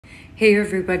Hey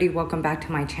everybody, welcome back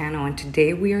to my channel, and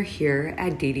today we are here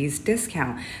at Didi's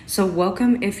Discount. So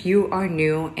welcome if you are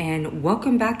new, and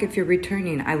welcome back if you're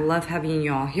returning. I love having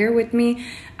you all here with me.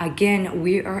 Again,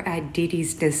 we are at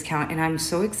Didi's Discount, and I'm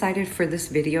so excited for this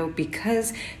video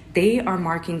because they are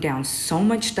marking down so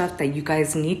much stuff that you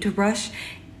guys need to rush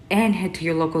and head to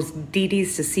your local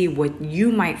Didi's to see what you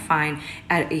might find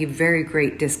at a very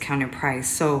great discounted price.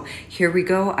 So here we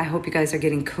go. I hope you guys are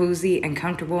getting cozy and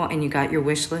comfortable and you got your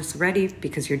wish list ready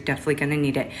because you're definitely gonna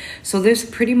need it. So this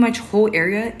pretty much whole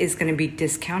area is gonna be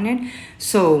discounted.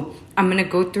 So I'm gonna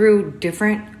go through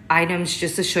different items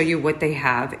just to show you what they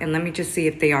have. And let me just see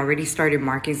if they already started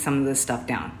marking some of this stuff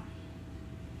down.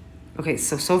 Okay,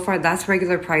 so far that's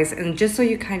regular price, and just so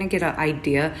you kind of get an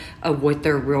idea of what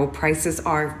their real prices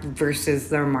are versus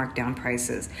their markdown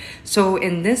prices. So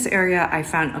in this area, I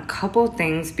found a couple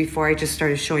things before I just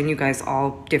started showing you guys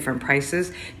all different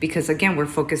prices, because again, we're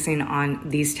focusing on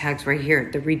these tags right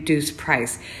here, the reduced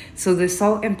price. So the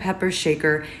salt and pepper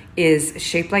shaker is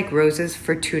shaped like roses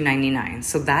for $2.99.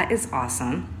 So that is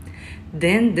awesome.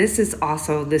 Then this is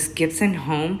also this Gibson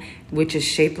Home, which is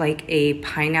shaped like a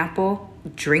pineapple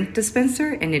drink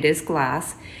dispenser, and it is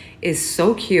glass. Is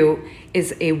so cute.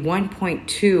 Is a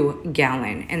 1.2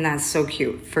 gallon, and that's so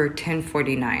cute for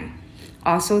 $10.49.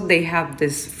 Also, they have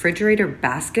this refrigerator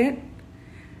basket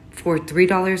for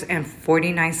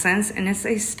 $3.49, and it's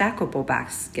a stackable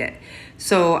basket.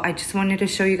 So I just wanted to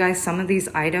show you guys some of these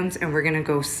items, and we're gonna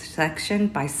go section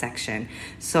by section.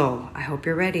 So I hope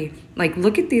you're ready. Like,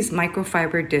 look at these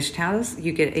microfiber dish towels.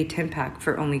 You get a 10-pack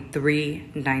for only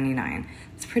 $3.99.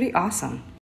 It's pretty awesome.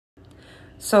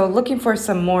 So looking for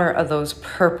some more of those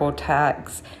purple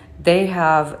tags, they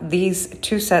have these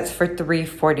two sets for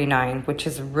 $3.49, which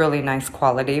is really nice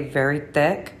quality, very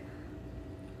thick.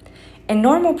 In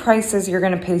normal prices, you're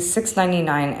gonna pay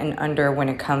 $6.99 and under when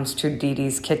it comes to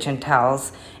Didi's kitchen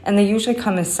towels. And they usually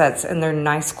come in sets, and they're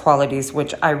nice qualities,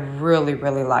 which I really,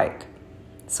 really like.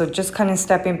 So just kind of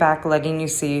stepping back, letting you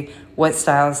see what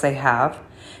styles they have.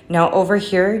 Now over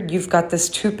here, you've got this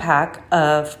 2-pack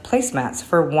of placemats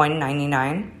for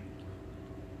 $1.99.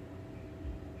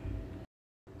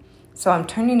 So I'm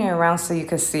turning it around so you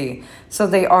can see. So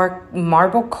they are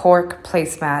marble cork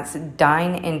placemats,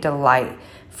 Dine and Delight,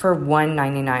 for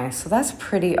 $1.99. So that's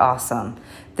pretty awesome.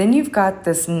 Then you've got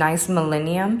this nice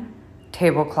Millennium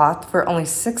tablecloth for only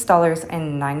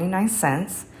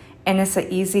 $6.99. And it's an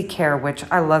easy care, which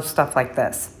I love stuff like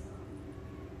this.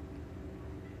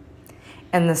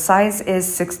 And the size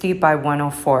is 60 by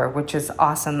 104, which is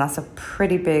awesome. That's a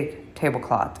pretty big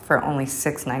tablecloth for only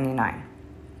 $6.99.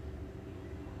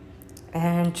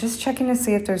 And just checking to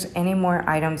see if there's any more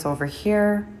items over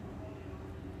here.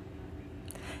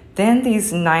 Then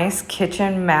these nice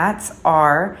kitchen mats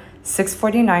are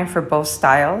 $6.49 for both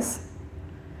styles.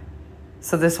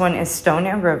 So this one is Stone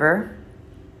and River.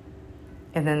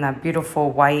 And then that beautiful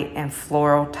white and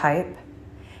floral type.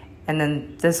 And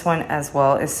then this one as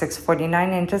well is $6.49,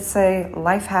 and just say,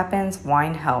 life happens,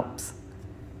 wine helps.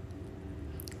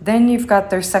 Then you've got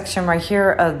their section right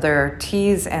here of their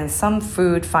teas and some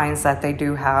food finds that they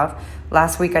do have.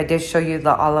 Last week I did show you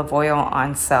the olive oil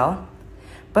on sale.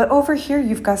 But over here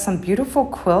you've got some beautiful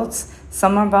quilts.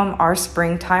 Some of them are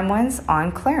springtime ones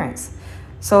on clearance.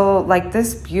 So like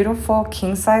this beautiful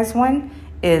king size one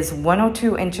is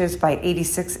 102 inches by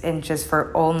 86 inches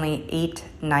for only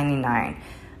 $8.99.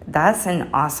 That's an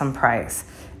awesome price.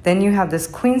 Then you have this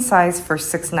queen size for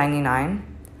 $6.99.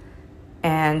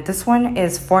 And this one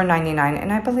is $4.99.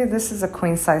 And I believe this is a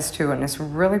queen size too, and it's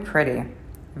really pretty.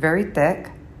 Very thick.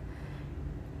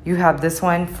 You have this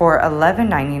one for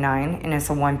 $11.99, and it's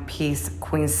a one-piece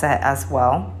queen set as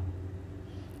well.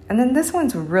 And then this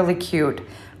one's really cute.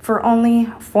 For only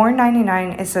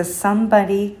 $4.99, it says Some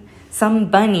Bunny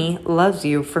Loves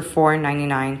You for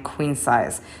 $4.99 queen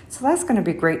size. So that's going to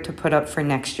be great to put up for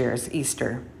next year's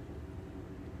Easter.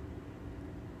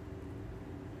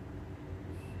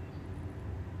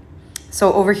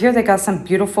 So over here they got some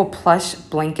beautiful plush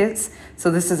blankets.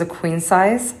 So this is a queen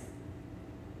size.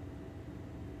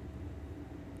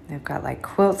 They've got like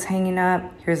quilts hanging up.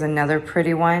 Here's another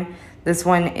pretty one. This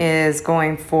one is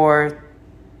going for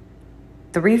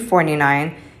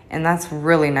 $3.49. And that's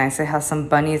really nice. It has some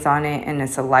bunnies on it, and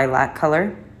it's a lilac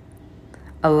color.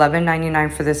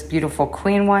 $11.99 for this beautiful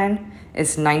queen one.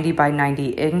 It's 90 by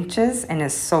 90 inches, and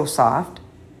it's so soft.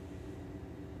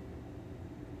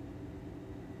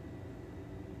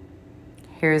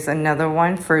 Here's another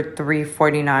one for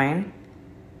 $3.49.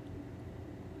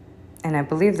 And I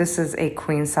believe this is a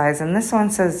queen size, and this one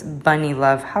says Bunny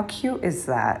Love. How cute is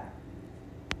that?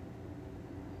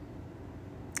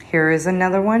 Here is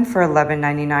another one for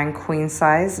 $11.99, queen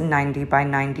size, 90 by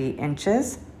 90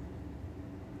 inches.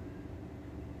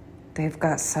 They've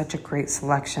got such a great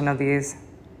selection of these.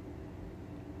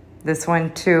 This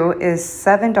one too is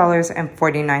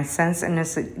 $7.49, and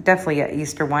it's definitely an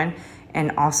Easter one,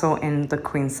 and also in the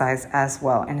queen size as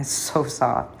well, and it's so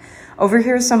soft. Over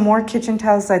here are some more kitchen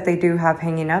towels that they do have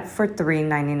hanging up for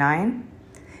 $3.99,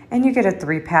 and you get a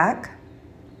 3-pack.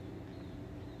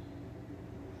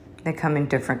 They come in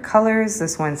different colors.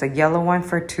 This one's a yellow one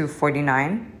for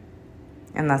 $2.49,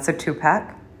 and that's a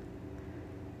 2-pack.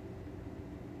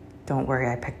 Don't worry,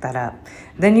 I picked that up.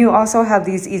 Then you also have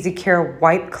these Easy Care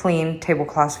Wipe Clean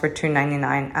tablecloths for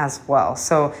 $2.99 as well.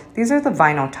 So these are the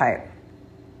vinyl type.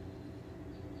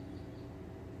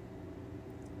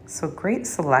 So great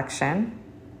selection.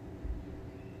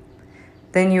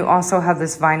 Then you also have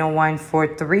this vinyl one for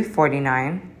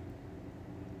 $3.49.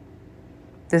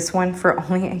 This one for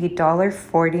only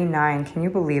 $8.49. Can you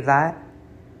believe that?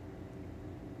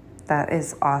 That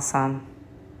is awesome.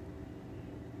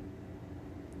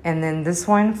 And then this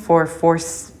one for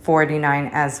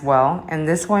 $4.49 as well. And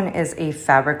this one is a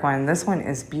fabric one. This one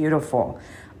is beautiful.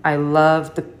 I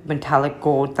love the metallic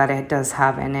gold that it does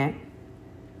have in it.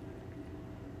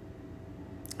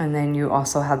 And then you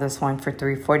also have this one for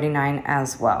 $3.49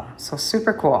 as well. So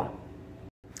super cool.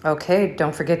 Okay,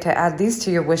 don't forget to add these to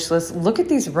your wish list. Look at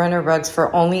these runner rugs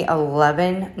for only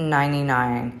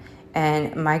 $11.99.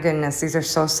 And my goodness, these are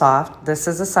so soft. This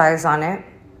is the size on it.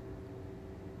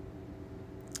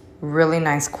 Really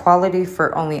nice quality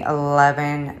for only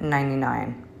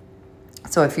 $11.99.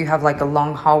 So if you have like a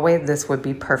long hallway, this would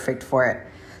be perfect for it.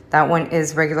 That one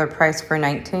is regular price for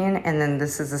 $19, and then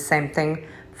this is the same thing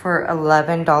for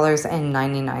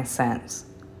 $11.99.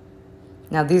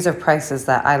 Now these are prices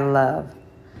that I love.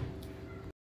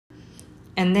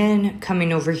 And then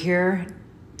coming over here,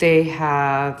 they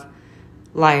have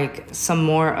like some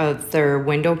more of their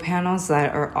window panels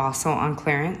that are also on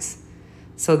clearance.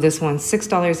 So this one's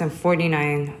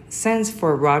 $6.49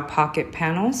 for rod pocket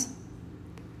panels.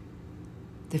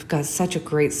 They've got such a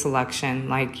great selection.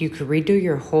 Like you could redo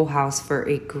your whole house for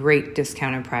a great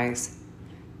discounted price.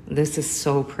 This is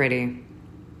so pretty.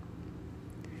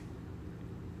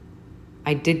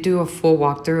 I did do a full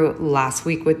walkthrough last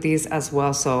week with these as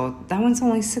well. So that one's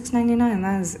only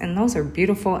 $6.99. And those are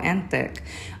beautiful and thick.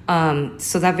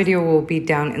 So that video will be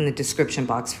down in the description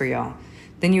box for y'all.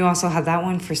 Then you also have that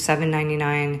one for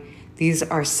 $7.99. These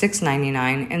are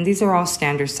 $6.99, and these are all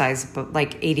standard size, but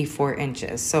like 84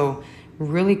 inches. So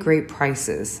really great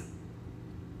prices.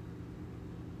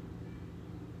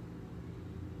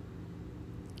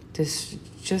 This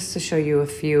just to show you a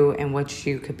few and what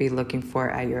you could be looking for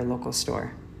at your local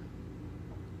store.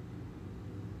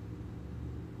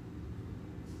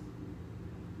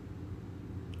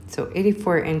 So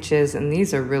 84 inches, and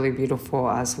these are really beautiful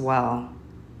as well.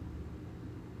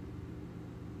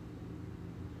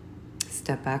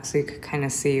 Step back so you could kind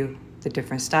of see the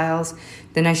different styles.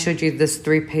 Then I showed you this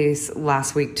 3-piece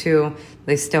last week too.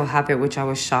 They still have it, which I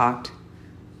was shocked.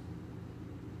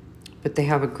 But they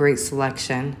have a great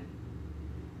selection.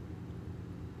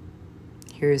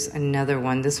 Here's another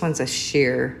one. This one's a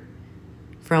sheer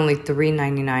for only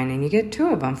 $3.99, and you get 2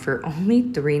 of them for only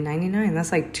 $3.99.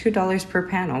 That's like $2 per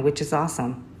panel, which is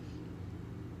awesome.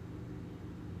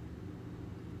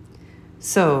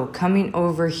 So coming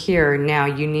over here now,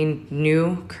 you need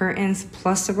new curtains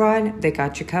plus the rod. They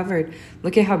got you covered.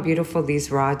 Look at how beautiful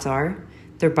these rods are.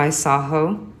 They're by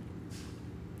Soho,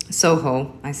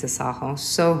 I said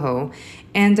Soho,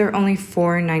 and they're only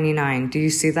 $4.99. Do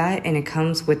you see that? And it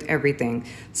comes with everything.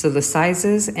 So the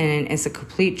sizes, and it's a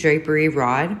complete drapery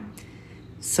rod.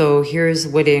 So here's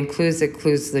what it includes. It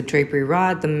includes the drapery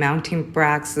rod, the mounting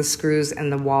bracts, the screws,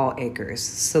 and the wall anchors.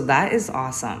 So that is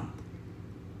awesome.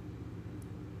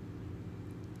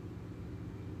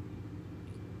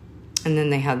 And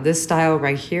then they have this style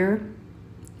right here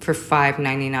for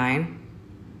 $5.99.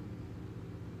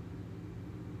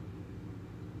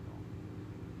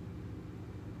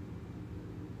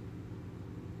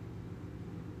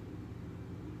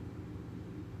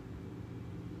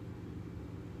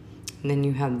 And then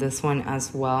you have this one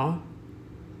as well.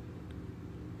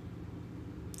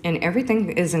 And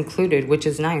everything is included, which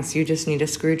is nice. You just need a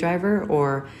screwdriver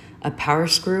or a power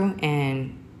screw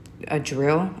and a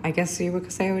drill, I guess you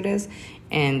would say it is.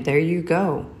 And there you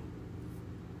go.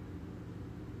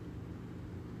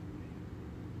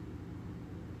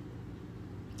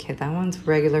 Okay, that one's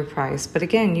regular price. But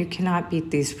again, you cannot beat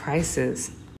these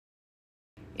prices.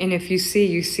 And if you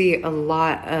see a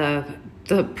lot of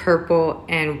the purple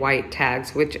and white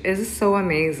tags, which is so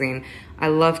amazing. I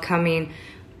love coming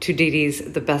to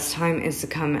Didi's, the best time is to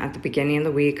come at the beginning of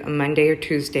the week, a Monday or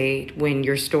Tuesday, when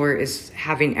your store is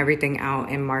having everything out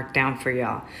and marked down for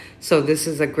y'all. So this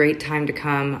is a great time to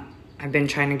come. I've been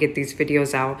trying to get these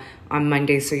videos out on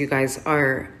Monday so you guys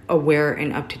are aware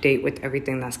and up to date with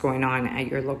everything that's going on at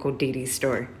your local Didi's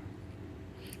store.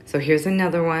 So here's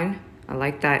another one. I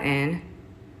like that in.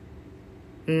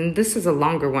 And this is a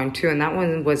longer one too, and that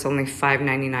one was only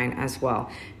 $5.99 as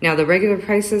well. Now the regular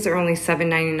prices are only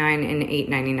 $7.99 and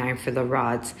 $8.99 for the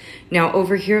rods. Now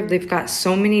over here, they've got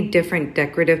so many different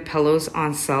decorative pillows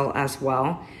on sale as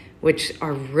well, which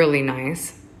are really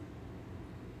nice.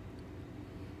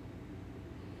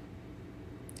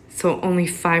 So only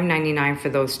 $5.99 for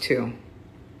those two.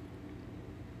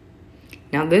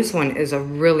 Now this one is a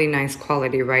really nice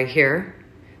quality right here.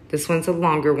 This one's a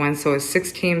longer one, so it's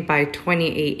 16 by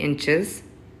 28 inches.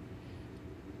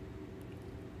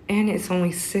 And it's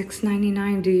only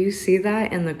 $6.99. Do you see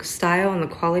that? And the style and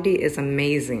the quality is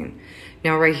amazing.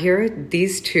 Now right here,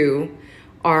 these two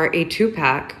are a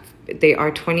 2-pack. They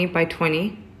are 20 by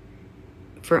 20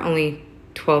 for only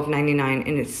 $12.99,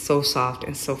 and it's so soft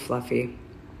and so fluffy.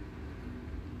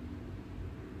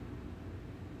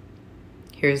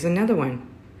 Here's another one.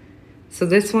 So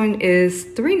this one is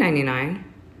 $3.99.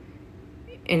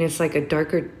 And it's like a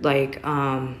darker, like,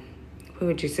 what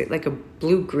would you say? Like a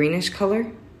blue greenish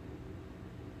color.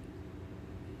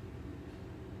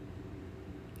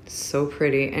 So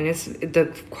pretty. And it's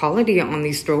the quality on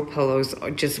these throw pillows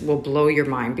just will blow your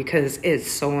mind because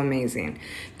it's so amazing.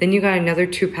 Then you got another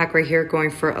 2-pack right here going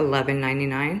for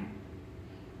 $11.99.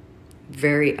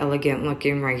 Very elegant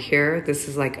looking right here. This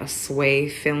is like a sway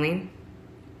filling.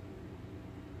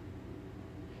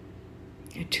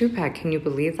 A 2-pack, can you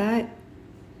believe that?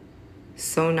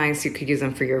 So nice. You could use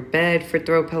them for your bed, for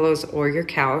throw pillows, or your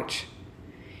couch.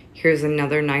 Here's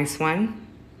another nice one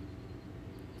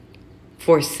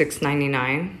for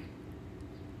 $6.99.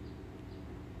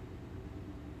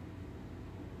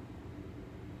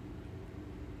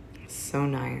 So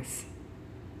nice.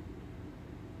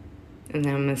 And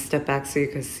then I'm going to step back so you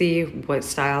can see what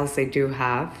styles they do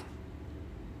have.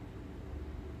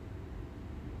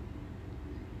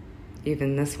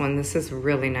 Even this one, this is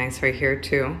really nice right here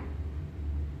too.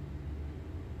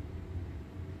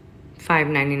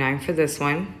 $5.99 for this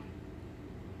one.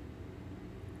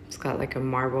 It's got like a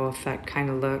marble effect kind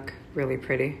of look. Really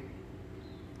pretty.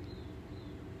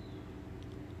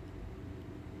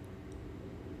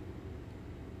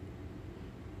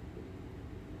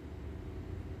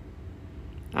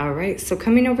 All right, so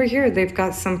coming over here, they've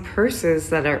got some purses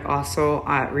that are also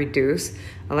reduced.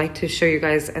 I like to show you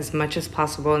guys as much as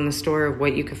possible in the store of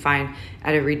what you can find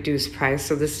at a reduced price.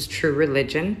 So this is True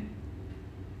Religion.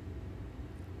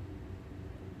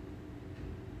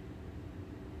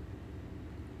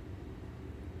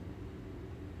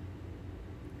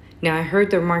 Now I heard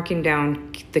they're marking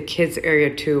down the kids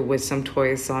area too with some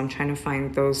toys, so I'm trying to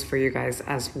find those for you guys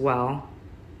as well.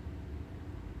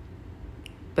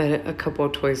 But a couple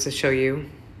of toys to show you.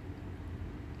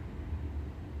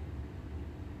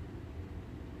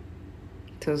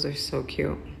 Those are so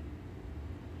cute.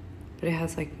 But it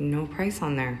has like no price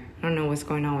on there. I don't know what's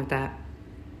going on with that.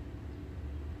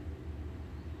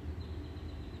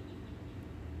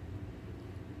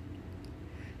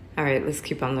 All right, let's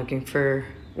keep on looking for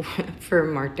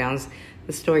markdowns.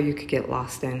 The store you could get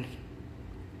lost in.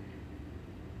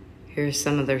 Here's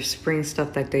some of their spring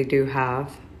stuff that they do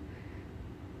have.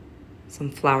 Some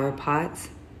flower pots.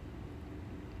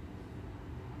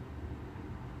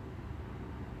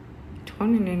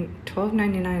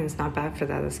 $12.99 is not bad for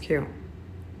that. That's cute.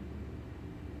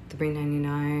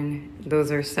 $3.99. Those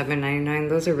are $7.99.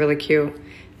 Those are really cute.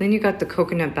 Then you got the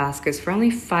coconut baskets for only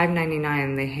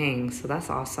 $5.99. They hang, so that's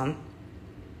awesome.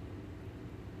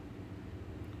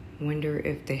 Wonder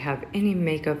if they have any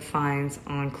makeup finds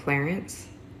on clearance.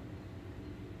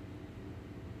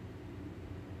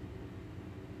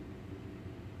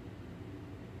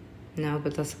 No,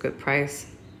 but that's a good price.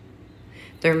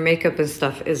 Their makeup and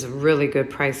stuff is really good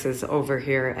prices over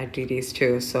here at Didi's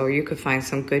too. So you could find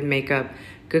some good makeup,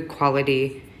 good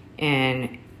quality,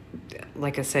 and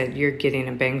like I said, you're getting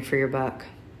a bang for your buck.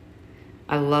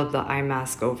 I love the eye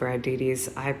mask over at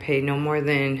Didi's. I pay no more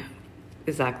than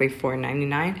exactly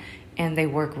 $4.99, and they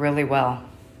work really well.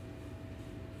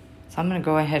 So I'm gonna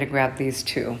go ahead and grab these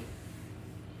two.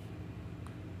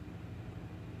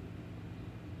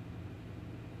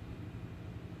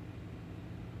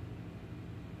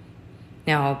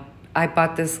 Now, I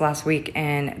bought this last week,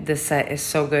 and this set is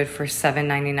so good for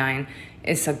 $7.99.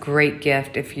 It's a great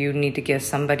gift if you need to give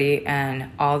somebody,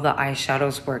 and all the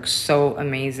eyeshadows work so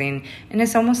amazing. And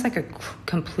it's almost like a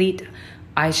complete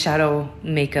eyeshadow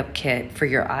makeup kit for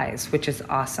your eyes, which is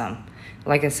awesome.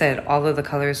 Like I said, all of the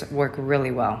colors work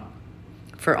really well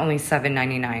for only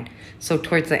 $7.99. So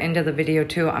towards the end of the video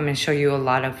too, I'm gonna show you a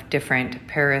lot of different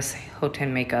Paris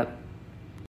Hilton makeup.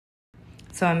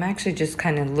 So I'm actually just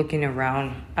kind of looking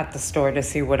around at the store to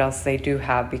see what else they do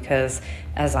have, because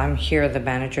as I'm here, the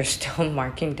manager's still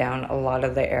marking down a lot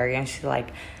of the area, and she's like,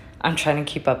 I'm trying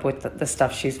to keep up with the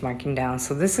stuff she's marking down.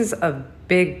 So this is a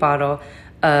big bottle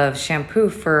of shampoo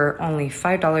for only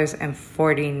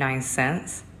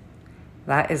 $5.49.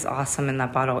 That is awesome, and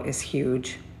that bottle is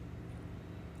huge.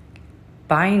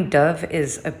 Buying Dove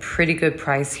is a pretty good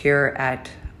price here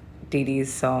at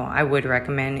Didi's, so I would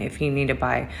recommend if you need to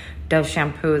buy Dove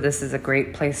shampoo, this is a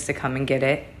great place to come and get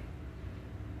it.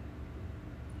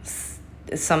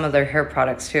 Some of their hair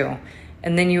products too.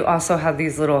 And then you also have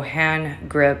these little hand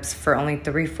grips for only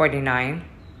 $3.49.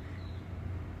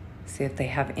 See if they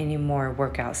have any more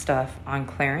workout stuff on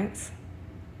clearance.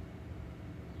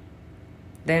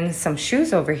 Then some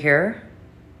shoes over here.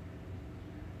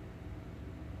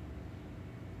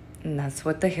 And that's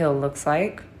what the heel looks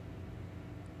like.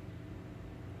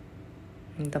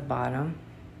 At the bottom.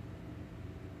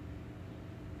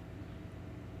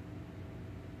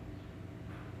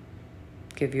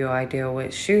 Give you an idea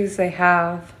what shoes they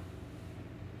have.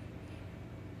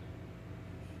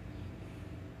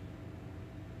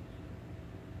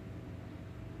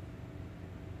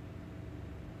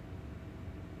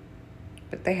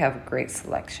 But they have a great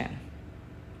selection.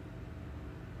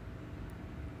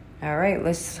 All right,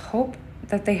 let's hope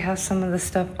that they have some of the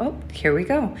stuff. Oh, here we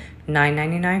go.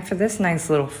 $9.99 for this nice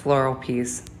little floral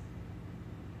piece.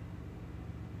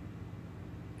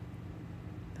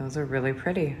 Those are really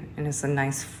pretty, and it's a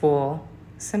nice full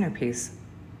centerpiece.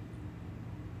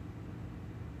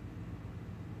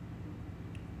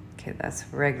 Okay, that's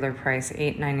regular price,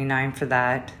 $8.99 for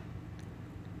that.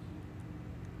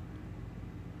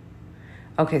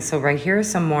 Okay, so right here is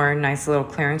some more nice little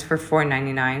clearance for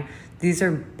 $4.99. These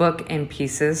are book in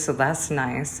pieces, so that's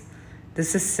nice.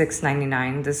 This is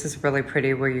 $6.99. This is really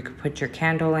pretty, where you could put your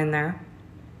candle in there.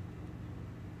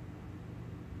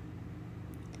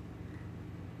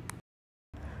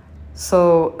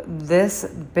 So this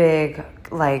big,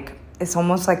 like, it's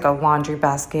almost like a laundry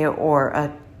basket or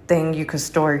a thing you could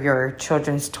store your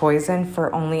children's toys in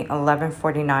for only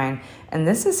 $11.49. And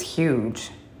this is huge.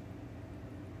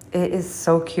 It is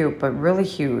so cute, but really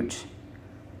huge.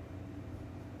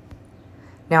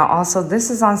 Now also,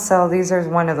 this is on sale. These are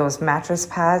one of those mattress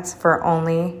pads for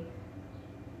only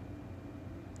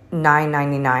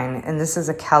 $9.99. And this is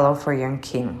a Californian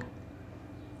King.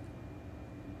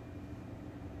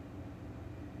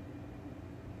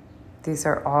 These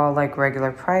are all like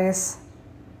regular price.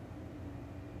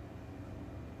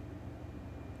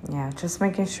 Yeah, just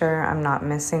making sure I'm not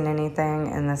missing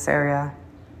anything in this area.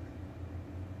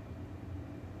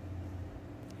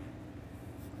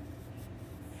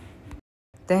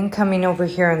 Then coming over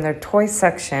here in their toy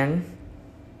section,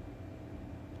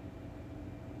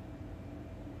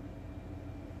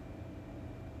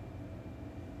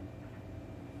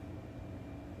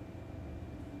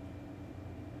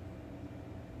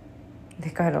 they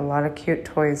got a lot of cute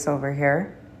toys over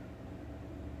here.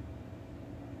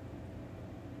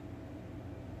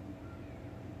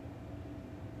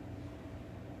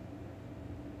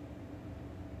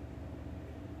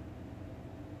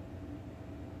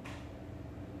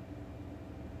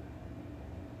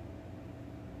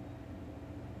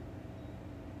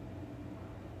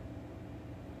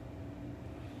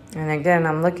 And again,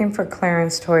 I'm looking for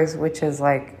clearance toys, which is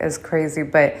like as crazy,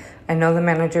 but I know the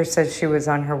manager said she was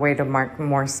on her way to mark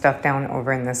more stuff down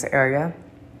over in this area.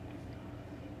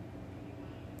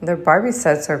 Their Barbie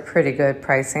sets are pretty good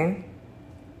pricing.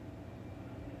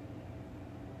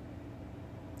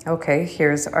 Okay,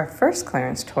 here's our first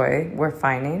clearance toy we're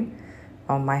finding.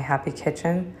 Oh, My Happy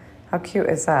Kitchen. How cute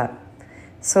is that?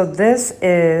 So this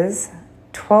is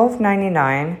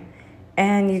 $12.99,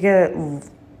 and you get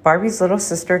Barbie's little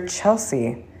sister,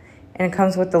 Chelsea. And it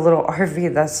comes with the little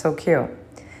RV. That's so cute.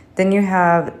 Then you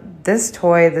have this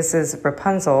toy. This is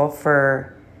Rapunzel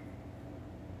for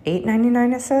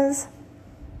 $8.99, it says.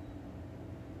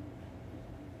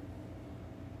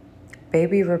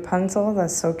 Baby Rapunzel.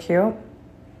 That's so cute.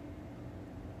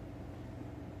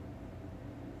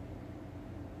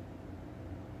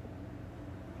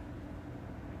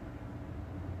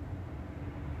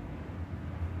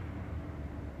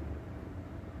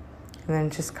 And then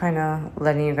just kind of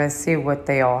letting you guys see what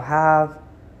they all have.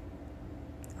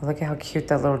 Look at how cute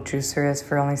that little juicer is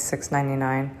for only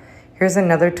 $6.99. Here's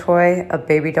another toy, a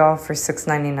baby doll for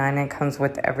 $6.99. It comes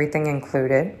with everything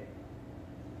included.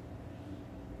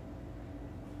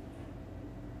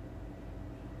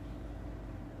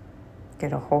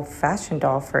 Get a whole fashion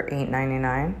doll for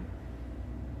 $8.99.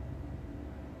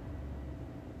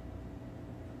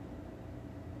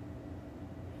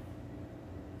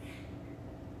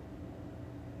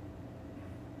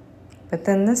 But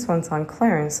then this one's on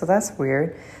clearance, so that's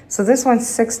weird. So this one's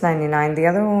 $6.99. The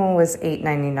other one was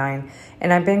 $8.99.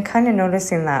 And I've been kind of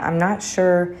noticing that. I'm not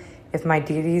sure if my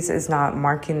DD's is not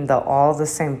marking all the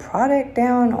same product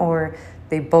down, or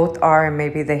they both are and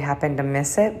maybe they happen to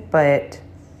miss it. But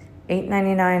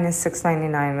 $8.99 and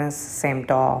 $6.99 is the same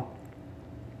doll.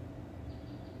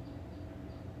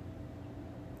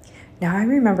 Now I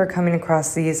remember coming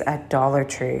across these at Dollar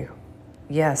Tree.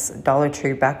 Yes, Dollar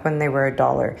Tree, back when they were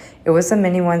 $1. It was the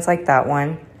mini ones like that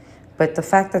one. But the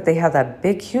fact that they have that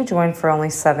big, huge one for only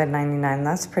 $7.99,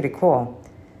 that's pretty cool.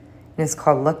 And it's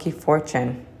called Lucky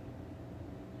Fortune.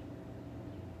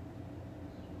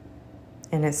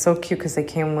 And it's so cute because they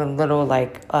came with little,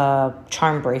 like,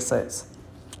 charm bracelets.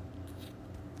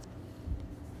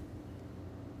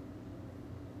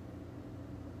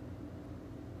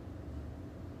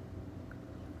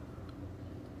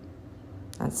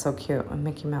 That's so cute. A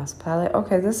Mickey Mouse palette.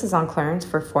 Okay, this is on clearance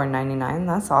for $4.99.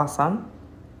 That's awesome.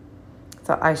 It's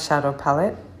an eyeshadow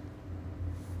palette.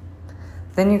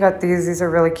 Then you got these. These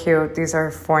are really cute. These are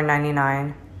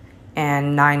 $4.99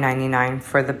 and $9.99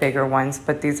 for the bigger ones.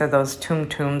 But these are those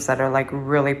Toons that are like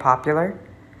really popular.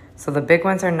 So the big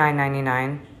ones are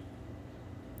 $9.99.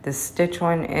 The Stitch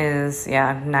one is,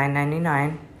 yeah,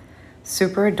 $9.99.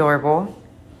 Super adorable.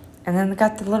 And then they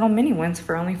got the little mini ones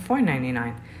for only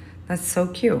 $4.99. That's so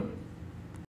cute.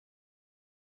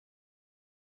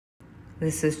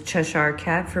 This is Cheshire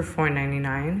Cat for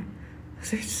 $4.99.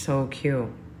 Those are so cute.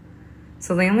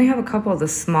 So they only have a couple of the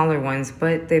smaller ones,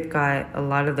 but they've got a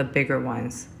lot of the bigger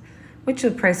ones, which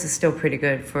the price is still pretty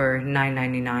good for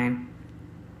 $9.99.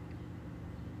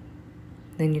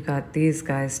 Then you got these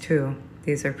guys too.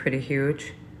 These are pretty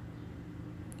huge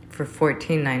for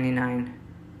 $14.99.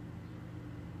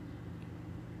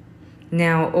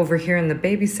 Now, over here in the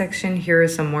baby section, here are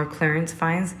some more clearance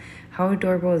finds. How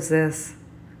adorable is this?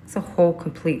 It's a whole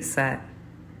complete set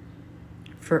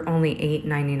for only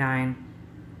 $8.99.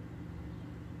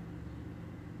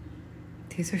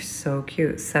 These are so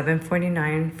cute.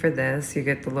 $7.49 for this. You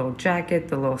get the little jacket,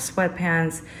 the little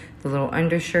sweatpants, the little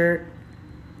undershirt.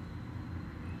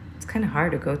 It's kind of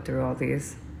hard to go through all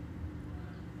these.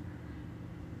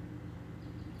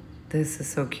 This is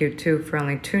so cute too for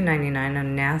only $2.99, a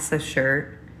NASA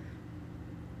shirt.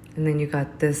 And then you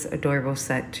got this adorable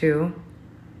set too.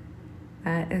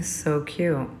 That is so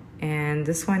cute. And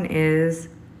this one is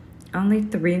only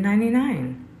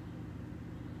 $3.99.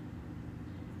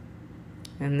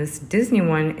 And this Disney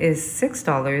one is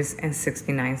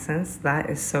 $6.69. That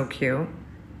is so cute.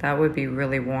 That would be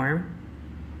really warm.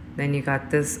 Then you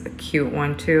got this cute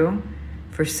one too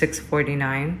for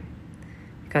 $6.49.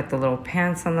 Got the little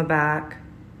pants on the back.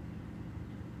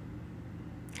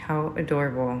 How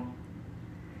adorable.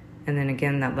 And then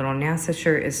again, that little NASA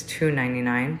shirt is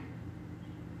 $2.99.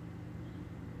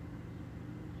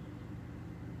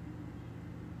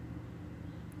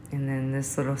 And then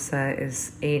this little set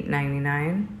is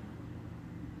 $8.99.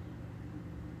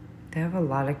 They have a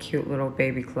lot of cute little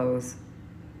baby clothes.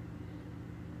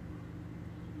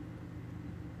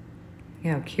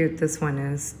 Yeah, how cute this one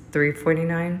is.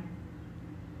 $3.49.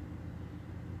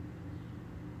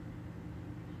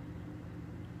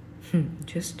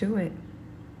 Just do it.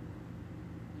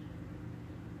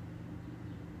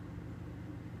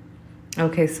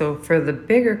 Okay, so for the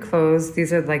bigger clothes,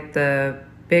 these are like the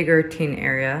bigger teen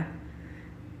area.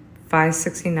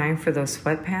 $5.69 for those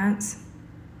sweatpants.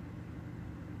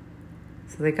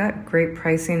 So they got great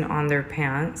pricing on their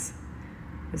pants.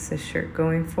 What's this shirt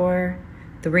going for?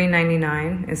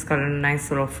 $3.99. It's got a nice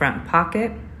little front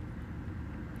pocket.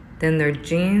 Then their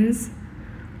jeans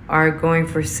are going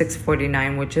for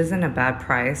 $6.49, which isn't a bad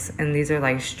price. And these are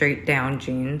like straight down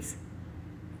jeans.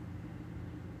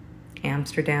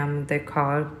 Amsterdam, they're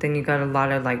called. Then you got a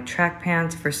lot of like track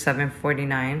pants for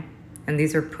 $7.49. And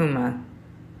these are Puma.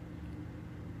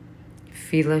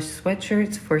 Fila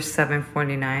sweatshirts for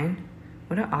 $7.49.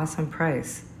 What an awesome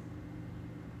price.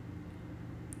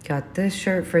 Got this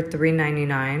shirt for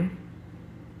 $3.99.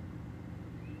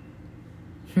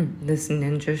 This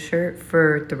ninja shirt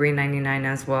for $3.99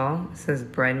 as well. It says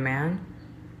Bread Man.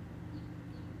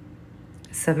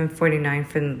 $7.49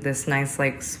 for this nice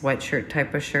like sweatshirt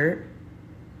type of shirt.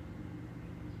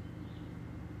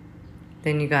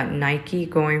 Then you got Nike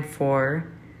going for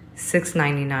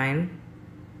 $6.99.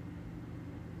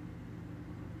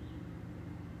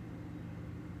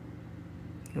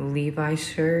 Levi's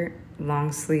shirt,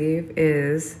 long sleeve,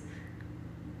 is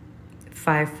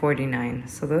 $5.49.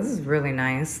 So this is really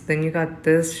nice. Then you got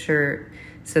this shirt,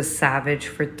 it says Savage,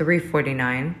 for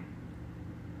 $3.49.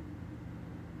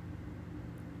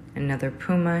 Another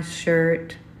Puma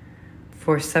shirt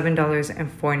for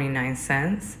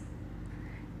 $7.49.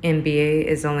 NBA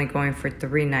is only going for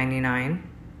 $3.99.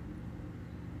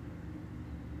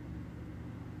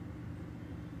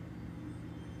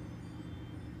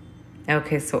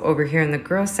 Okay, so over here in the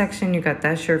girls section, you got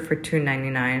that shirt for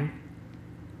 $2.99.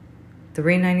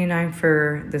 $3.99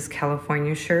 for this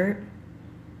California shirt.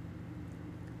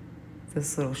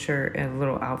 This little shirt and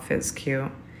little outfit is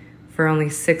cute. For only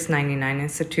 $6.99,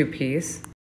 it's a two-piece.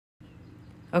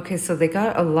 Okay, so they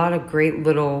got a lot of great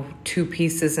little two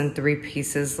pieces and three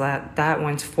pieces. That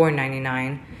one's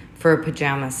 $4.99 for a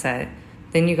pajama set.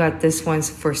 Then you got this one's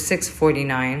for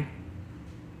 $6.49.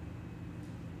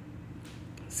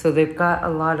 So they've got a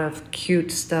lot of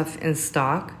cute stuff in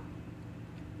stock.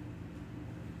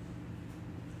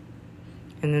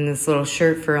 And then this little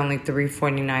shirt for only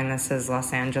 $3.49 that says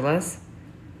Los Angeles.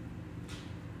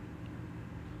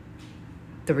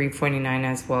 $3.49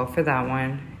 as well for that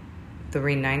one.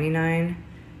 $3.99.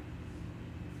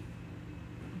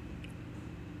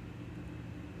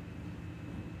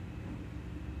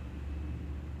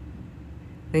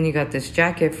 Then you got this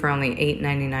jacket for only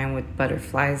 $8.99 with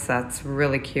butterflies. That's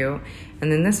really cute.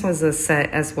 And then this was a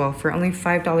set as well for only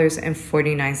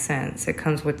 $5.49. It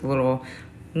comes with a little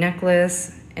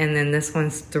necklace. And then this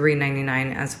one's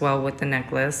 $3.99 as well with the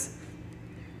necklace.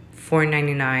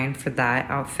 $4.99 for that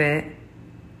outfit.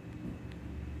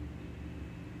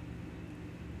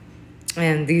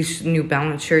 And these New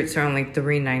Balance shirts are only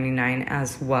 $3.99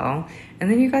 as well. And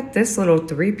then you got this little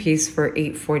three-piece for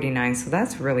 $8.49. So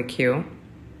that's really cute.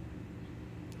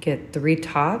 Get 3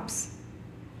 tops.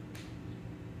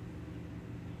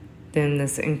 Then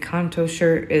this Encanto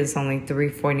shirt is only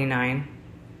 $3.49.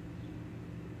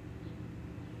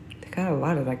 They got a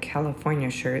lot of like California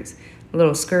shirts. A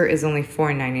little skirt is only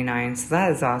 $4.99, so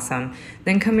that is awesome.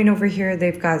 Then coming over here,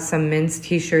 they've got some men's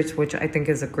t-shirts, which I think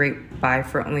is a great buy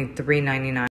for only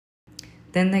 $3.99.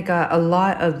 Then they got a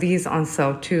lot of these on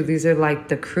sale too. These are like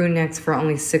the crew necks for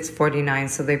only $6.49,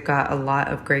 so they've got a lot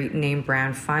of great name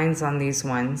brand finds on these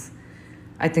ones.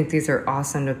 I think these are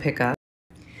awesome to pick up.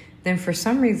 Then for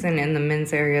some reason in the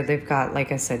men's area, they've got,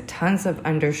 like I said, tons of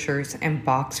undershirts and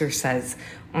boxer sets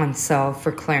on sale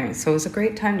for clearance. So it's a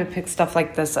great time to pick stuff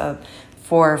like this up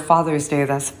for Father's Day.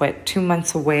 That's what, 2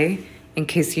 months away, in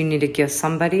case you need to give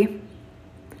somebody.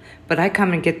 But I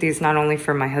come and get these not only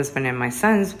for my husband and my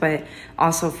sons, but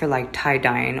also for like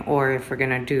tie-dyeing, or if we're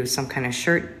gonna do some kind of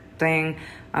shirt thing.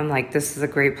 I'm like, this is a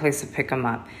great place to pick them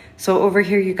up. So over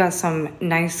here, you got some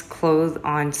nice clothes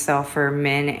on sale for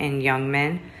men and young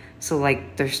men. So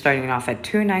like they're starting off at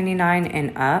 $2.99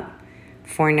 and up,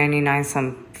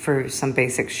 $4.99 for some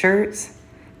basic shirts.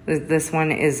 This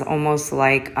one is almost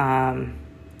like, what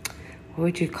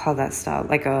would you call that style?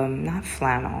 Like not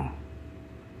flannel.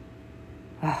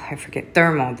 Oh, I forget.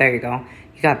 Thermal, there you go.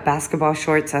 You got basketball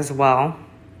shorts as well.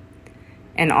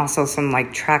 And also some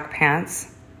like track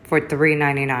pants for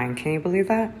 $3.99. Can you believe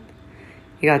that?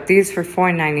 You got these for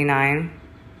 $4.99.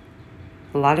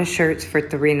 A lot of shirts for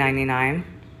 $3.99.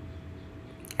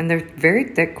 And they're very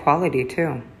thick quality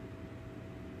too.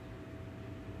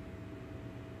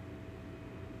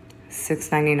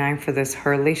 $6.99 for this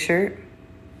Hurley shirt.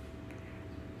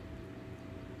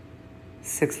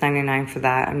 $6.99 for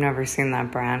that. I've never seen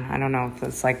that brand. I don't know if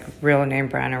it's like real name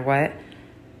brand or what.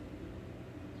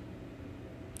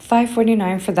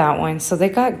 $5.49 for that one. So they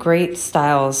got great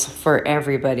styles for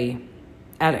everybody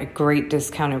at a great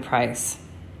discounted price.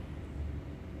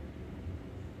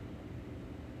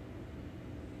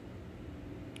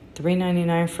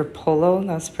 $3.99 for polo.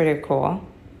 That's pretty cool.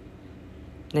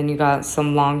 Then you got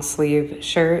some long sleeve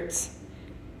shirts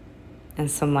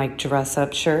and some like dress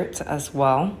up shirts as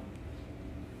well.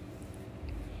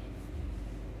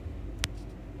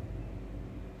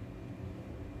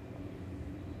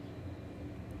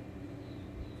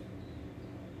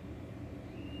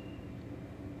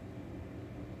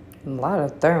 A lot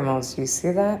of thermals. You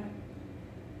see that?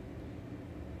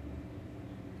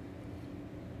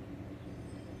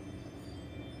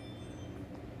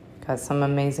 Got some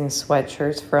amazing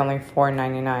sweatshirts for only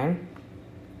 $4.99.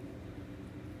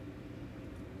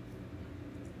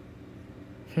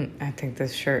 I think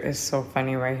this shirt is so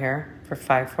funny right here for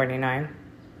 $5.49.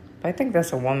 But I think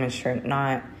that's a woman's shirt,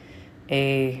 not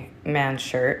a man's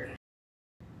shirt.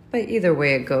 But either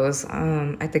way it goes,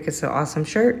 I think it's an awesome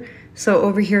shirt. So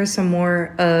over here are some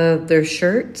more of their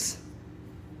shirts.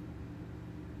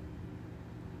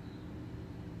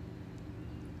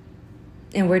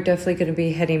 And we're definitely going to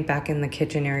be heading back in the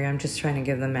kitchen area. I'm just trying to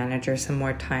give the manager some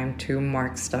more time to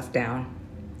mark stuff down.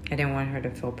 I didn't want her to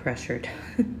feel pressured.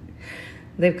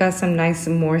 They've got some nice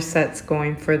more sets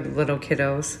going for the little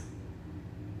kiddos.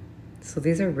 So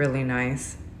these are really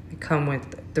nice. They come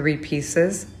with 3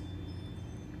 pieces.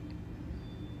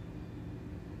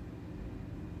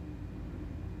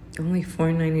 Only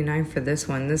 $4.99 for this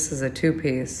one. This is a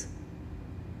 2-piece.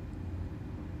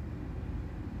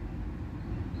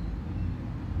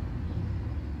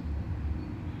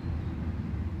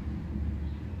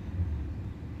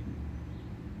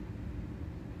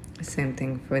 Same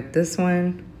thing for this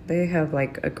one. They have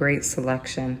like a great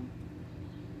selection.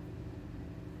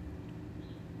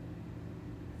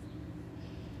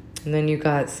 And then you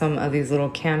got some of these little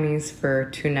camis for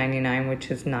 $2.99,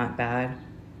 which is not bad.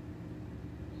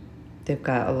 They've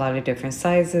got a lot of different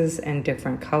sizes and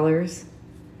different colors.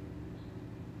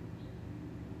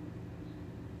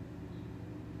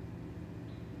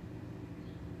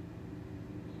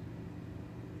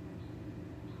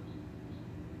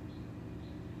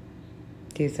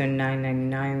 These are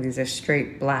 $9.99. These are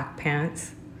straight black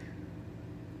pants.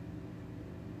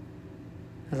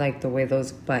 I like the way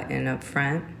those button up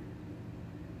front.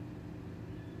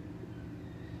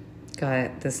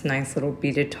 Got this nice little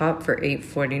beaded top for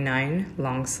 $8.49,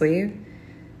 long sleeve.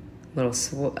 Little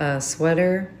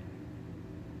sweater.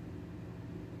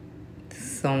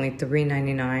 This is only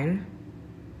 $3.99.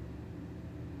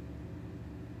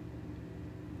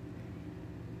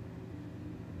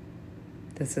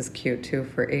 This is cute too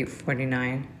for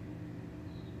 $8.49.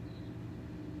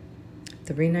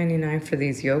 $3.99 for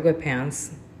these yoga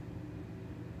pants.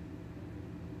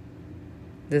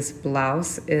 This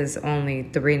blouse is only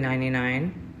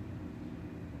 $3.99.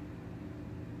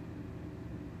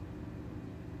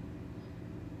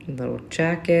 Little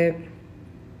jacket.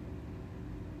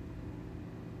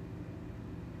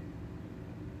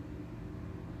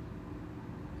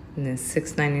 And then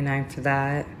 $6.99 for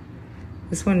that.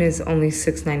 This one is only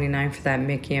 $6.99 for that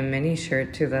Mickey and Minnie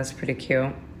shirt too. That's pretty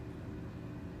cute.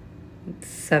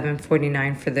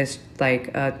 $7.49 for this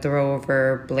like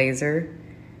throwover blazer.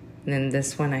 And then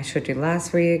this one I showed you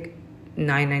last week.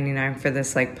 $9.99 for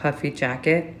this like puffy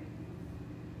jacket.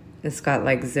 It's got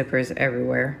like zippers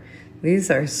everywhere. These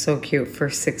are so cute for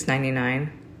 $6.99.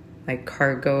 Like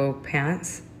cargo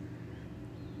pants.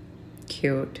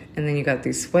 Cute. And then you got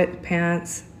these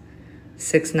sweatpants.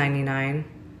 $6.99.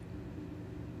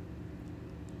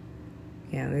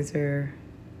 Yeah, these are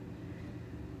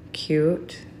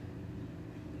cute.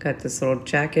 Got this little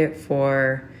jacket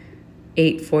for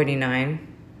 $8.49.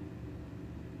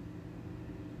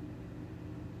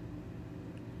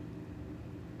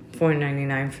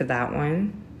 $4.99 for that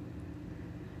one.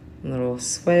 Little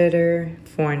sweater,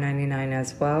 $4.99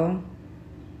 as well.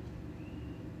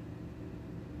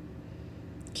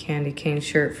 Candy cane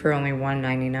shirt for only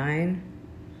 $1.99.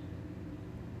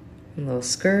 A little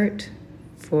skirt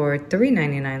for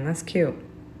 $3.99. That's cute.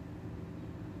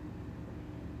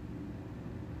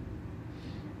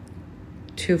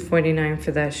 $2.49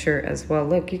 for that shirt as well.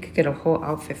 Look, you could get a whole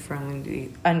outfit for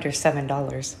only under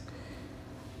 $7.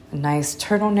 A nice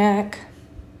turtleneck.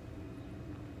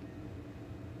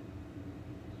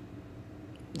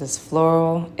 This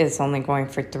floral is only going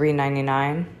for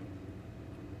 $3.99.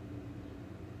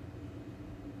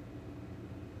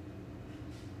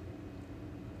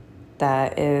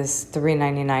 That is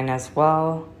 $3.99 as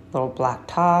well. Little black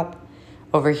top.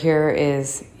 Over here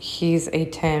is he's a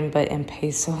 10 but in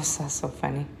pesos. That's so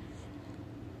funny.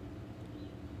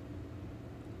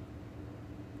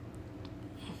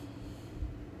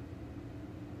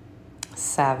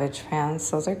 Savage pants.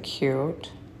 Those are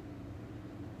cute.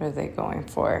 What are they going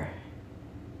for?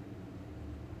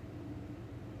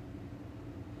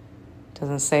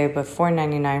 Doesn't say, but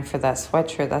 $4.99 for that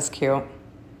sweatshirt. That's cute.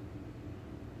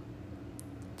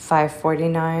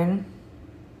 $5.49.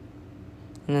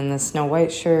 And then the Snow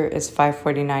White shirt is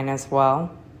 $5.49 as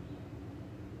well.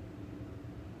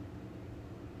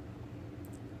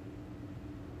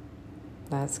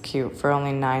 That's cute for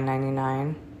only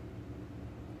 $9.99.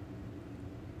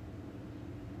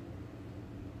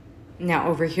 Now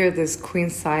over here, this queen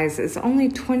size is only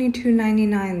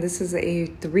 $22.99. This is a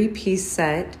 3-piece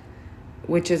set,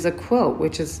 which is a quilt,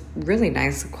 which is really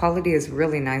nice. The quality is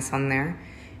really nice on there.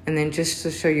 And then just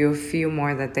to show you a few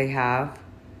more that they have.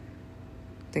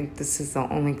 I think this is the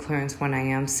only clearance one I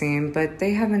am seeing, but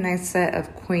they have a nice set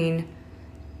of queen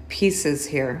pieces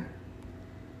here.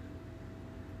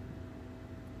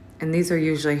 And these are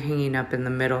usually hanging up in the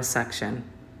middle section.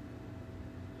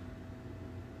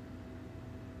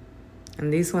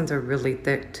 And these ones are really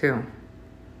thick too.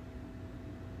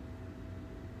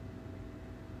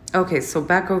 Okay, so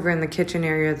back over in the kitchen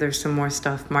area, there's some more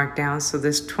stuff marked down. So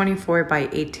this 24 by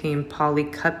 18 poly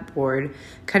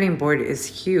cutting board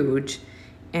is huge,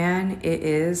 and it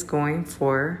is going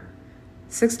for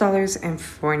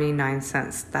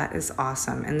 $6.49. That is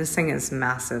awesome. And this thing is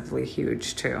massively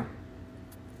huge too.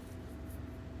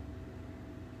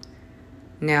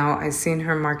 Now, I've seen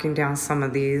her marking down some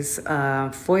of these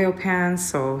foil pans.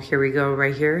 So here we go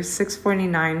right here.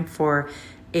 $6.49 for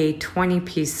a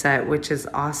 20-piece set, which is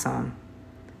awesome.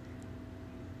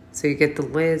 So you get the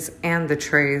lids and the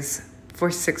trays for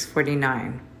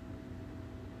 $6.49.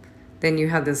 Then you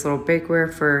have this little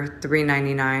bakeware for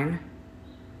 $3.99.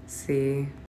 See?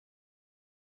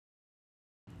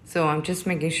 So I'm just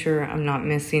making sure I'm not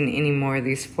missing any more of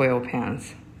these foil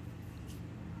pans.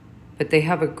 But they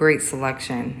have a great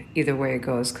selection either way it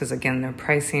goes, because again, their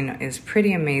pricing is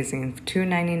pretty amazing.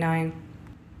 $2.99,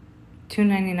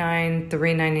 $2.99,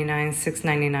 $3.99,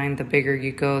 $6.99. The bigger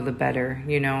you go, the better,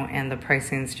 you know, and the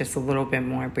pricing is just a little bit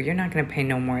more, but you're not going to pay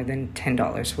no more than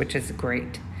 $10, which is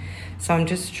great. So I'm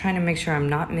just trying to make sure I'm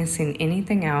not missing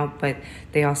anything out, but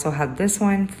they also have this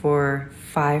one for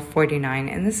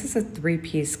 $5.49, and this is a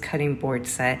 3-piece cutting board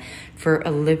set for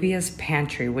Olivia's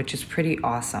Pantry, which is pretty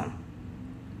awesome.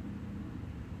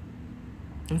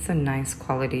 It's a nice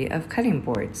quality of cutting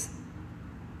boards.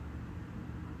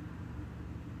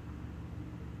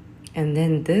 And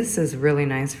then this is really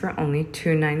nice for only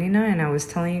 $2.99. I was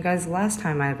telling you guys last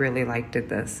time I really liked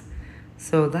this.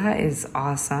 So that is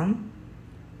awesome.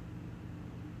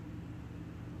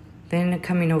 Then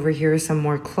coming over here is some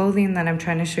more clothing that I'm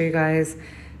trying to show you guys.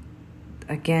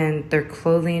 Again, their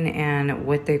clothing and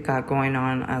what they've got going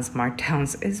on as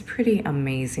markdowns is pretty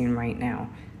amazing right now.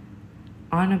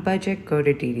 On a budget, go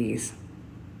to DD's.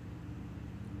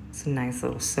 It's a nice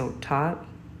little silk top.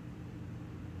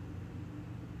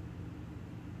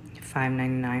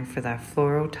 $5.99 for that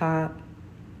floral top.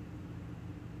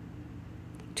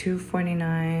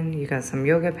 $2.49. You got some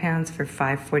yoga pants for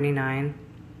 $5.49.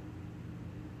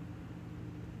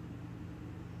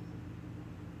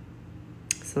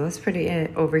 So that's pretty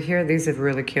it. Over here, these are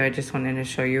really cute. I just wanted to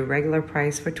show you. Regular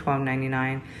price for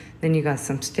 $12.99. Then you got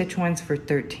some stitch ones for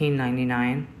 $13.99.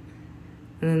 And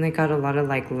then they got a lot of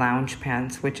like lounge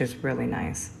pants, which is really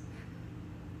nice.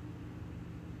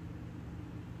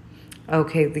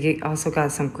 Okay, they also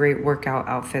got some great workout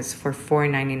outfits for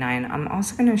 $4.99. I'm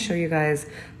also going to show you guys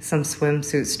some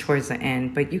swimsuits towards the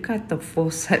end, but you got the full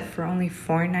set for only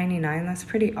 $4.99. That's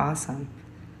pretty awesome.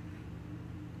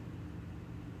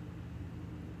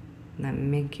 That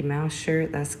Mickey Mouse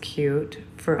shirt, that's cute,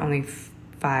 for only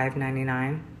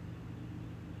 $5.99.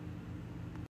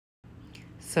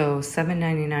 So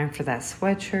 $7.99 for that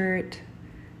sweatshirt.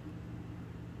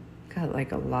 Got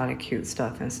like a lot of cute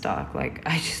stuff in stock. Like,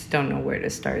 I just don't know where to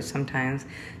start sometimes.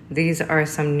 These are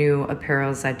some new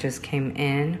apparels that just came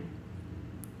in.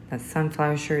 That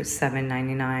sunflower shirt,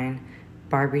 $7.99.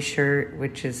 Barbie shirt,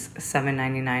 which is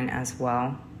 $7.99 as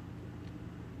well.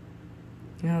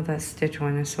 You know, that stitch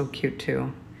one is so cute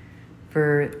too.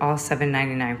 For all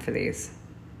 $7.99 for these.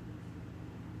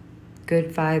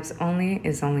 Good Vibes Only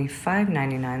is only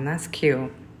 $5.99. That's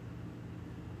cute.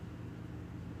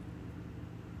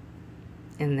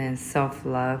 And then Self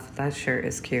Love, that shirt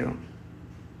is cute.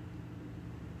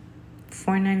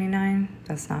 $4.99,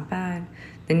 that's not bad.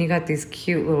 Then you got these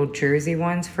cute little jersey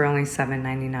ones for only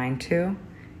 $7.99 too.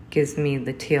 Gives me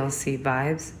the TLC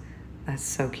vibes. That's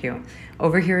so cute.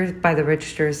 Over here by the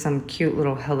register is some cute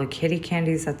little Hello Kitty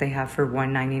candies that they have for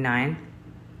 $1.99.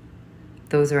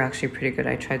 Those are actually pretty good.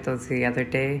 I tried those the other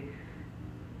day.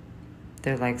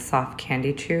 They're like soft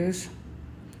candy chews.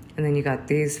 And then you got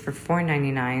these for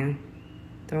 $4.99.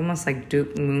 They're almost like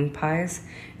Duke moon pies.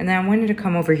 And then I wanted to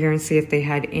come over here and see if they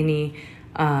had any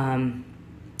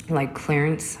like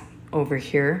clearance over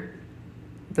here.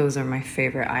 Those are my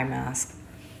favorite eye masks.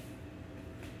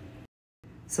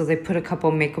 So they put a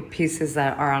couple makeup pieces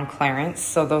that are on clearance.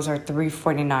 So those are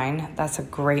 $3.49. That's a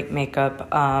great makeup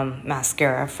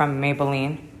mascara from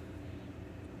Maybelline.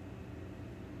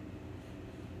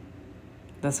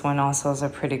 This one also is a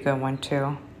pretty good one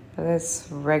too. But it's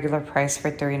regular price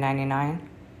for $3.99.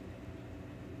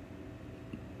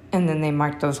 And then they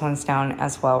marked those ones down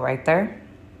as well right there.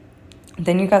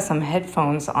 Then you got some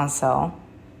headphones on sale.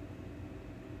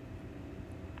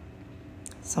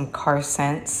 Some car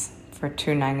scents for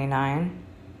 $2.99.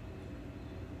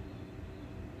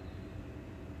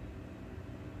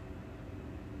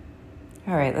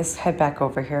 All right, let's head back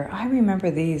over here. I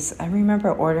remember these. I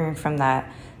remember ordering from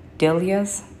that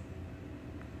Delia's.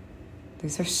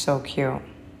 These are so cute.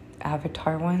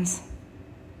 Avatar ones.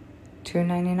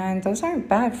 $2.99. Those aren't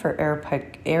bad for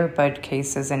earbud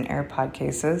cases and AirPod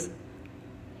cases.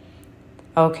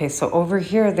 Okay, so over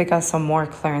here they got some more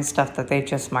clearance stuff that they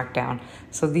just marked down.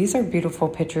 So these are beautiful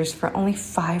pictures for only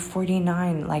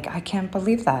 $5.49. Like, I can't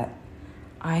believe that.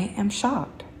 I am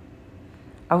shocked.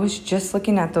 I was just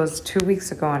looking at those 2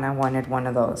 weeks ago and I wanted one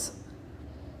of those.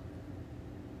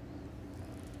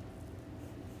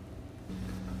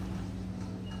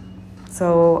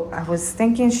 So I was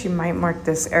thinking she might mark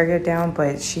this area down,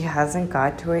 but she hasn't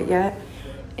got to it yet.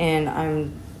 And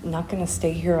I'm not gonna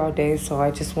stay here all day, so I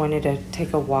just wanted to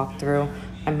take a walk through.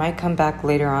 I might come back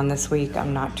later on this week,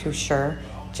 I'm not too sure,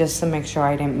 just to make sure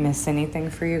I didn't miss anything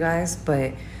for you guys.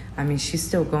 But I mean, she's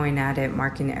still going at it,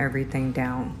 marking everything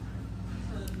down.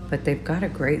 But they've got a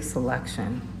great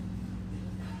selection.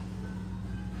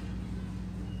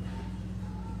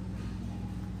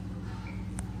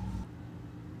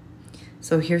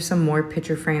 So here's some more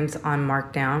picture frames on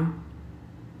markdown.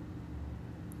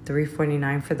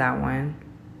 $3.49 for that one.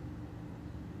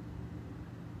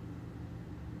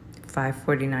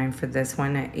 $5.49 for this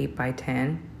one at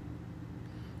 8x10.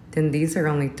 Then these are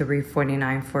only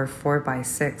 $3.49 for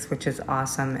 4x6, which is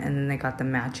awesome. And then they got the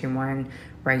matching one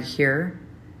right here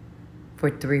for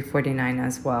 $3.49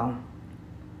 as well.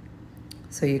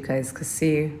 So you guys could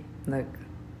see, look,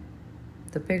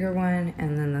 the bigger one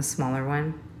and then the smaller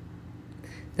one.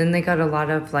 Then they got a lot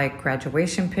of like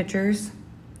graduation pictures.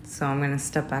 So I'm gonna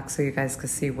step back so you guys can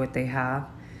see what they have.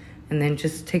 And then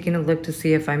just taking a look to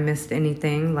see if I missed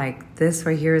anything. Like this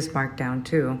right here is marked down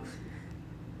too.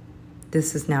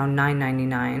 This is now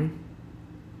 $9.99.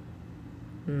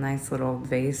 Nice little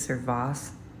vase or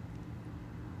vase.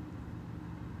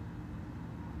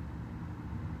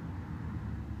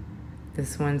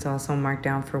 This one's also marked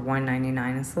down for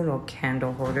 $1.99. It's a little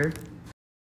candle holder.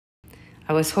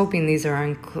 I was hoping these are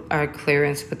on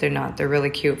clearance, but they're not. They're really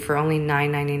cute for only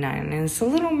 $9.99. And it's a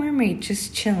little mermaid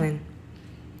just chilling.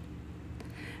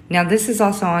 Now this is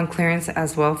also on clearance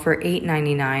as well for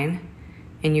 $8.99.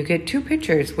 And you get 2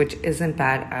 pictures, which isn't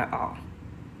bad at all.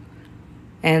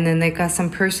 And then they got some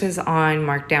purses on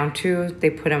markdown too. They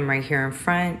put them right here in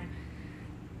front.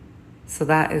 So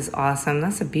that is awesome.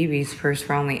 That's a BB's purse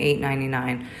for only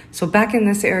 $8.99. So back in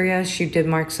this area, she did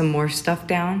mark some more stuff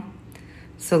down.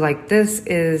 So like this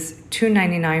is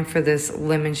 $2.99 for this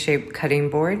lemon shaped cutting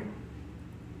board.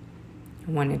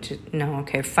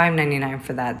 $5.99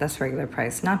 for that. That's regular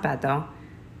price. Not bad though.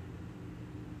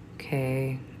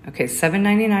 Okay,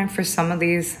 $7.99 for some of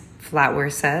these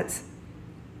flatware sets.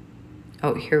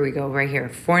 Oh, here we go, right here.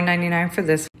 $4.99 for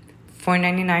this.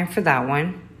 $4.99 for that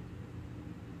one.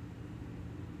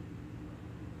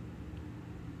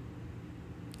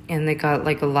 And they got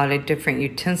like a lot of different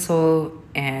utensil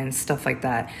and stuff like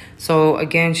that. So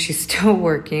again, she's still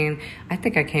working. I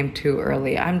think I came too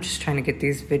early. I'm just trying to get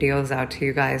these videos out to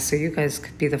you guys so you guys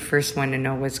could be the first one to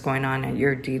know what's going on at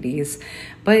your DD's.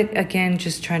 But again,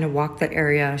 just trying to walk the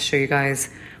area, show you guys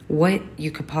what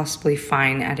you could possibly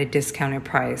find at a discounted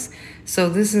price. So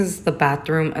this is the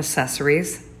bathroom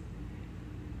accessories.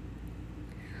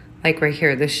 Like right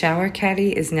here, the shower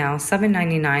caddy is now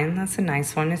 $7.99. That's a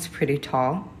nice one. It's pretty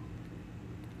tall.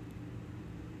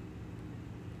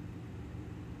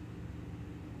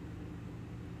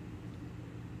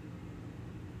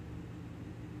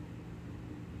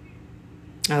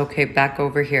 Okay, back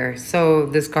over here. So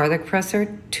this garlic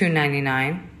presser,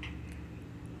 $2.99.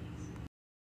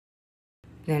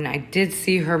 Then I did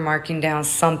see her marking down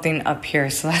something up here.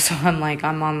 So that's why I'm like,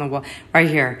 I'm on the wall. Right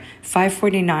here,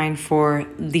 $5.49 for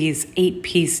these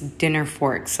 8-piece dinner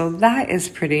forks. So that is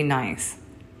pretty nice.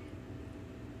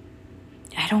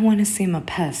 I don't want to seem a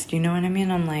pest, you know what I mean?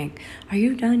 I'm like, are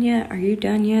you done yet? Are you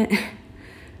done yet?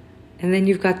 And then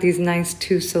you've got these nice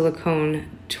 2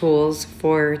 silicone tools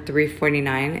for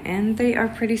 $3.49, and they are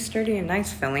pretty sturdy and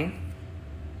nice feeling.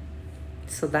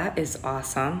 So that is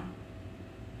awesome.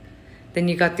 Then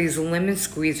you got these lemon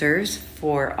squeezers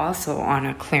for also on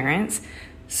a clearance.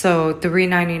 So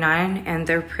 $3.99, and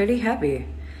they're pretty heavy.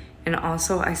 And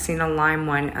also I seen a lime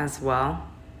one as well.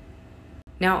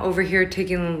 Now over here,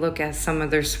 taking a look at some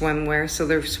of their swimwear. So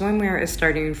their swimwear is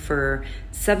starting for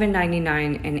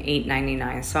 $7.99 and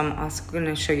 $8.99. So I'm also going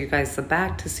to show you guys the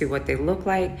back to see what they look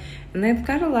like. And they've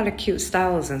got a lot of cute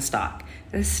styles in stock.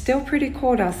 It's still pretty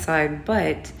cold outside,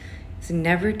 but it's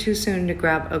never too soon to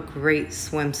grab a great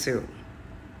swimsuit.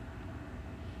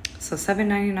 So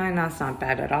 $7.99, that's not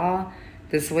bad at all.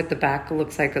 This is what the back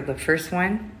looks like of the first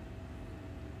one.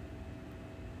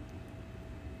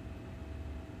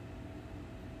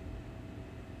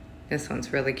 This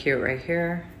one's really cute right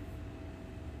here.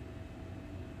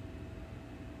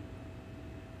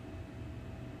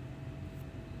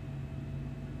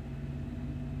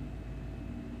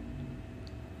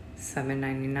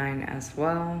 $7.99 as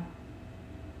well.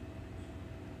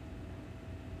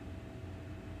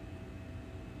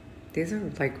 These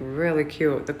are like really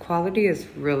cute. The quality is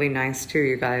really nice too,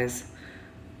 you guys.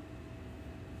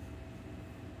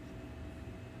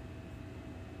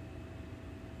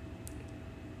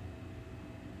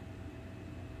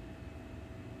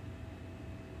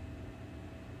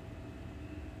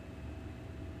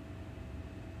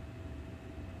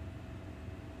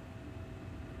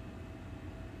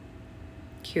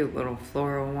 Cute little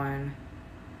floral one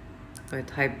with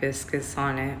hibiscus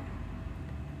on it.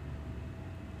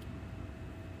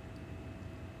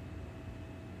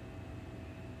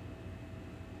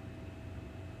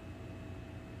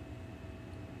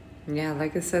 Yeah,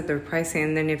 like I said, they're pricey.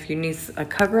 And then if you need a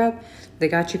cover up, they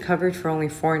got you covered for only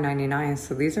 $4.99.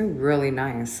 So these are really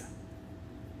nice.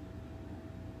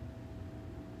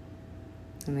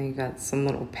 And then you got some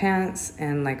little pants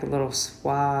and like a little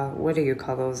swab. What do you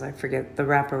call those? I forget, the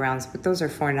wraparounds, but those are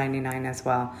 $4.99 as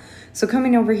well. So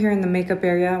coming over here in the makeup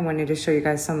area, I wanted to show you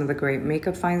guys some of the great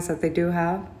makeup finds that they do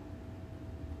have.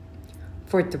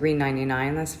 For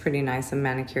 $3.99, that's pretty nice, a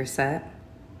manicure set.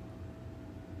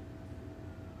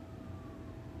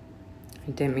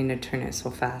 I didn't mean to turn it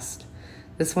so fast.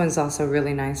 This one's also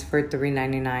really nice for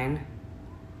 $3.99.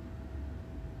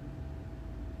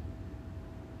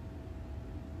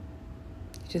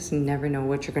 Just never know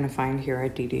what you're gonna find here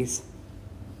at Didi's.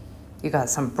 You got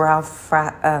some brow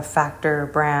factor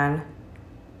brand,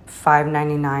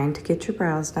 $5.99 to get your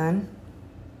brows done.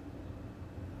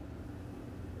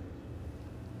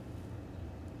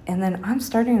 And then I'm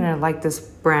starting to like this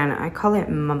brand. I call it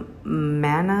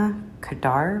Mana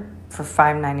Kadar for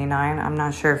 $5.99. I'm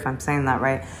not sure if I'm saying that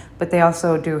right, but they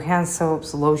also do hand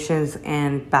soaps, lotions,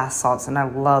 and bath salts, and I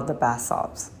love the bath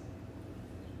salts.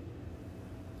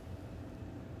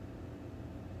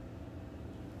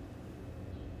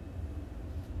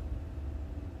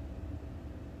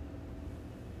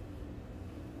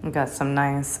 We got some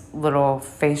nice little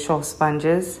facial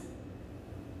sponges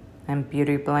and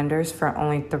beauty blenders for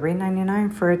only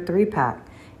 $3.99 for a 3-pack.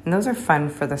 And those are fun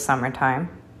for the summertime.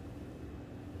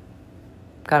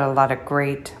 Got a lot of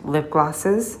great lip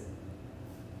glosses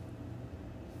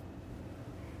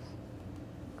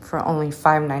for only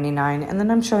 $5.99. And then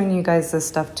I'm showing you guys this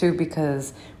stuff too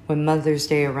because with Mother's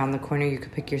Day around the corner, you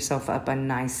could pick yourself up a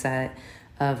nice set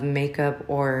of makeup,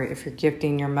 or if you're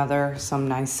gifting your mother some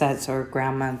nice sets, or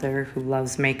grandmother who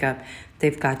loves makeup,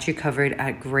 they've got you covered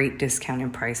at great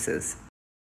discounted prices.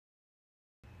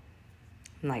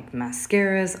 Like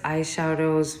mascaras,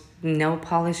 eyeshadows, nail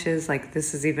polishes, like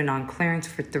this is even on clearance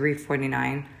for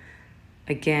 $3.49.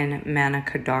 Again, Mana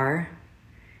Kadar.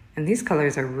 And these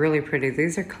colors are really pretty.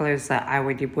 These are colors that I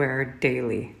would wear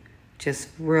daily. Just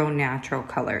real natural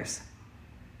colors.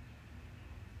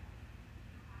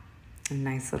 A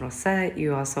nice little set.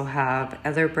 You also have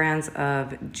other brands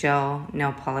of gel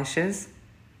nail polishes.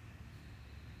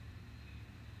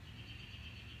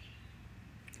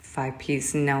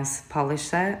 5-piece nail polish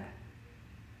set.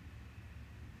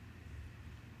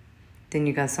 Then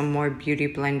you got some more beauty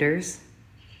blenders.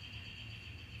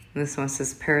 This one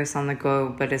says Paris on the go,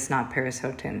 but it's not Paris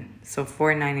Hilton. So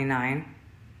 $4.99.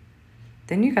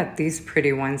 Then you got these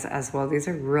pretty ones as well. These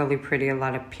are really pretty. A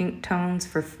lot of pink tones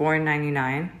for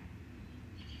 $4.99.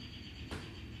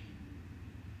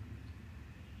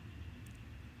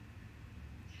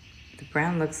 The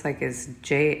brand looks like it's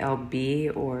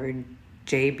JLB or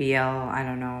JBL. I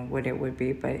don't know what it would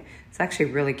be, but it's actually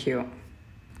really cute.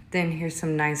 Then here's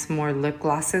some nice more lip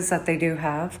glosses that they do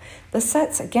have. The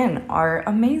sets, again, are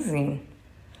amazing.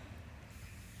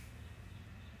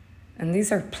 And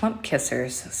these are plump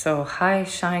kissers, so high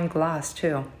shine gloss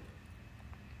too.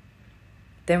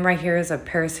 Then right here is a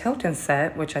Paris Hilton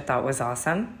set, which I thought was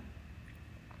awesome.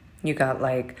 You got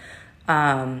like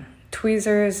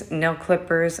tweezers, nail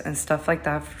clippers, and stuff like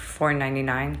that for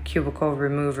 $4.99. Cuticle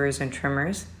removers and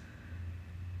trimmers.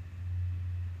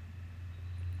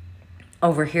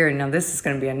 Over here, now this is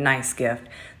going to be a nice gift.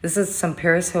 This is some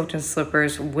Paris Hilton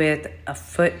slippers with a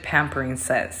foot pampering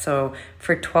set. So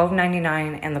for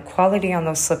 $12.99, and the quality on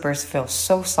those slippers feels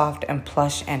so soft and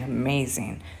plush and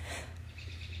amazing.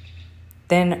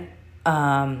 Then,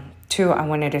 too, I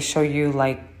wanted to show you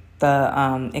like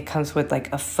the, it comes with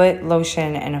like a foot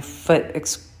lotion and a foot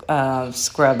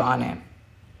scrub on it.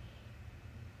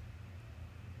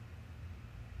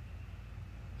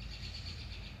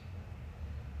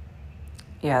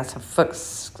 Yeah, it's a foot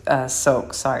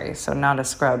soak, sorry. So not a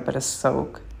scrub, but a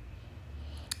soak.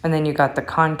 And then you got the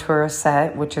contour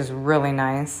set, which is really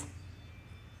nice,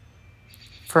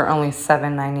 for only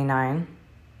 $7.99.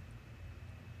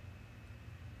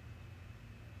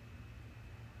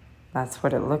 That's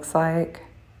what it looks like.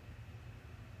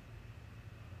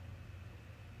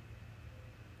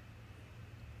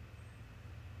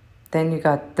 Then you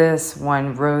got this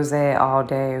one, Rose All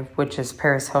Day, which is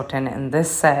Paris Hilton. And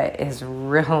this set is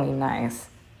really nice.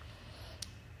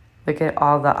 Look at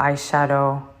all the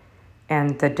eyeshadow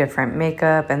and the different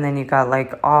makeup. And then you got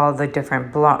like all the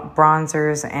different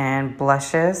bronzers and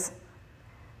blushes.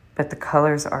 But the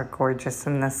colors are gorgeous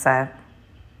in this set.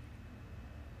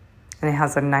 And it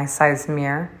has a nice size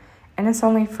mirror. And it's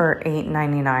only for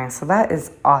 $8.99. So that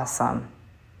is awesome.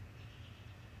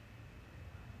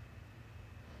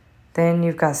 Then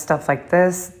you've got stuff like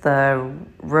this, the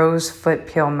rose foot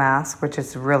peel mask, which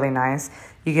is really nice.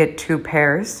 You get 2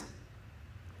 pairs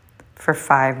for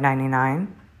 $5.99.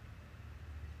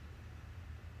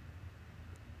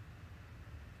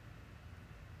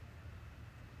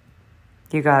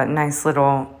 You got nice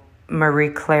little Marie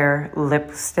Claire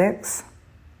lipsticks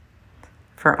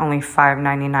for only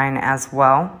 $5.99 as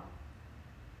well.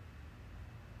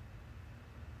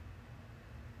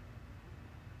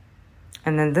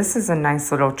 And then this is a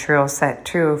nice little trio set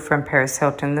too from Paris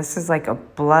Hilton. This is like a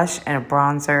blush and a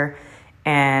bronzer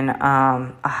and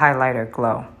a highlighter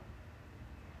glow.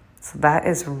 So that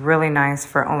is really nice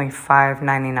for only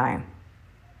 $5.99.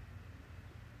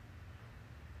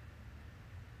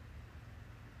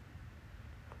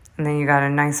 And then you got a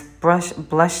nice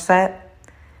blush set.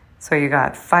 So you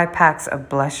got 5 packs of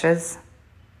blushes.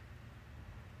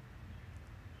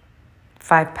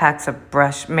 5 packs of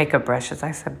makeup brushes.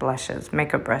 I said blushes,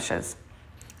 makeup brushes.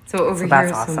 So over here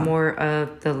is awesome. Some more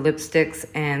of the lipsticks,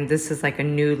 and this is like a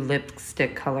nude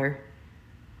lipstick color.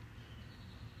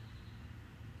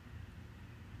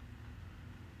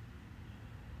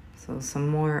 So some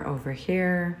more over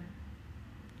here.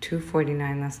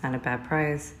 $2.49, that's not a bad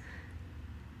price.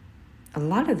 A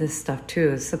lot of this stuff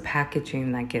too is the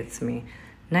packaging that gets me.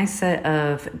 Nice set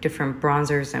of different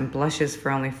bronzers and blushes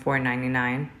for only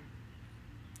 $4.99.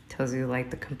 Tells you like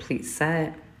the complete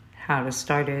set, how to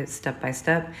start it step by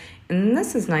step. And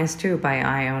this is nice too by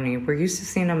Ione. We're used to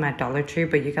seeing them at Dollar Tree,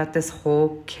 but you got this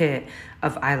whole kit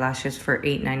of eyelashes for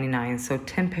 $8.99. So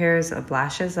 10 pairs of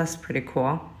lashes, that's pretty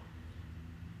cool.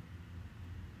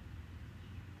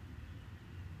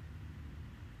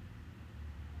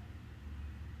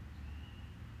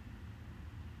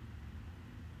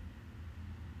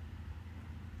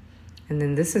 And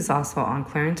then this is also on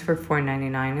clearance for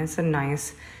 $4.99. It's a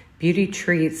nice Beauty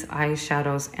Treats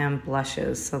eyeshadows and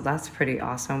blushes. So that's pretty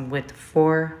awesome with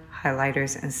 4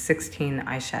 highlighters and 16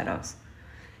 eyeshadows.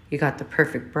 You got the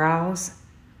Perfect Brows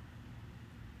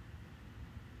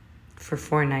for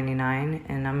 $4.99.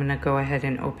 And I'm going to go ahead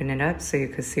and open it up so you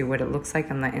can see what it looks like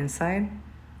on the inside.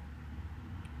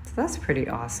 So that's pretty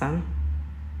awesome.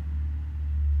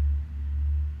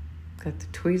 Got the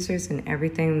tweezers and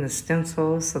everything, the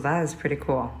stencils, so that is pretty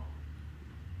cool.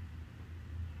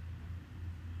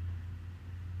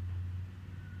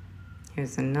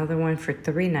 Here's another one for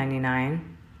 $3.99.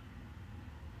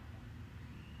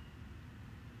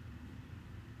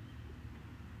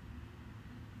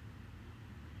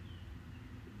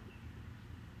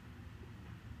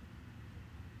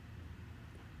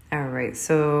 All right,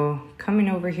 so coming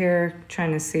over here,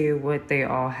 trying to see what they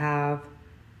all have.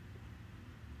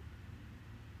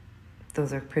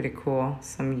 Those are pretty cool.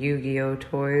 Some Yu-Gi-Oh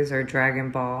toys or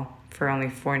Dragon Ball for only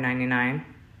 $4.99.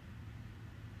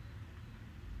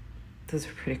 Those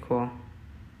are pretty cool.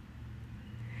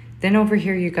 Then over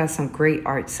here, you got some great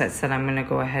art sets that I'm going to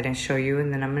go ahead and show you.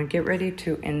 And then I'm going to get ready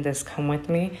to end this Come With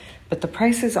Me. But the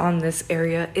prices on this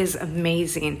area is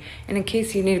amazing. And in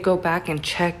case you need to go back and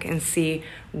check and see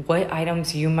what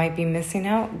items you might be missing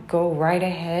out, go right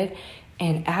ahead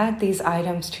and add these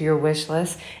items to your wish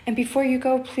list. And before you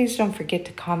go, please don't forget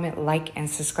to comment, like, and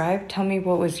subscribe. Tell me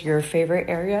what was your favorite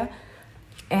area.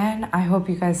 And I hope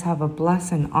you guys have a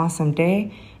blessed and awesome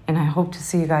day. And I hope to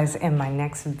see you guys in my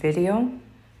next video.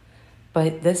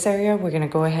 But this area, we're going to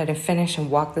go ahead and finish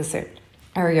and walk this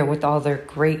area with all their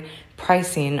great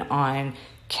pricing on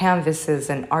canvases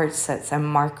and art sets and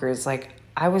markers. Like,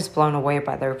 I was blown away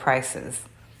by their prices.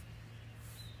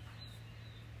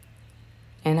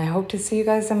 And I hope to see you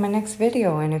guys in my next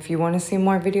video. And if you want to see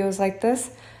more videos like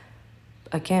this,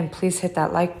 again, please hit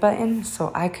that like button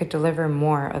so I could deliver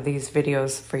more of these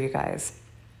videos for you guys.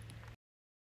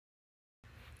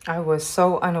 I was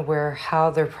so unaware how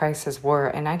their prices were,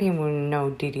 and I didn't even know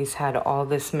DD's had all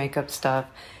this makeup stuff,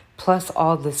 plus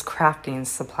all this crafting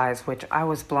supplies, which I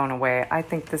was blown away. I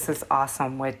think this is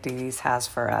awesome what DD's has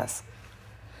for us.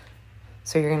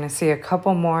 So you're going to see a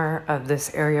couple more of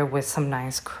this area with some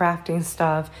nice crafting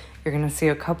stuff. You're going to see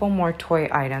a couple more toy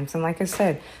items. And like I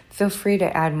said, feel free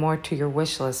to add more to your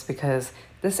wish list because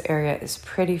this area is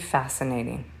pretty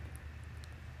fascinating.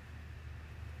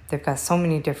 They've got so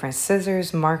many different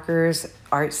scissors, markers,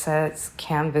 art sets,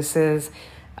 canvases,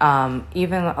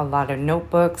 even a lot of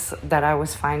notebooks that I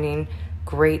was finding.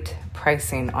 Great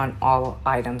pricing on all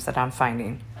items that I'm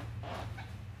finding.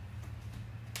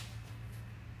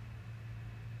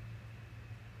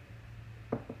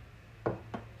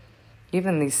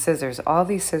 Even these scissors, all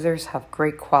these scissors have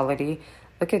great quality.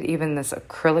 Look at even this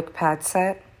acrylic pad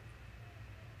set.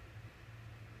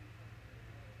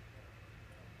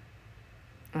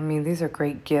 I mean, these are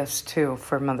great gifts too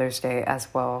for Mother's Day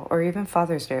as well, or even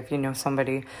Father's Day if you know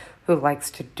somebody who likes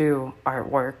to do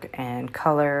artwork and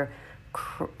color,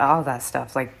 all that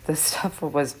stuff. Like this stuff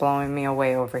was blowing me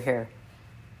away over here.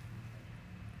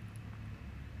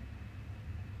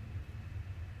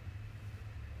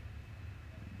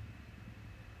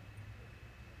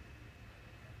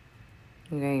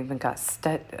 You even got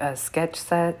sketch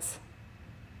sets.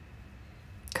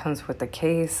 Comes with a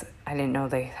case. I didn't know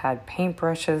they had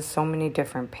paintbrushes, so many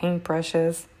different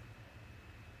paintbrushes.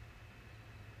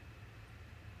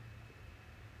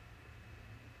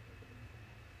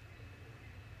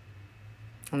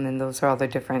 And then those are all the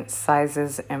different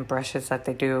sizes and brushes that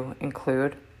they do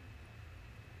include.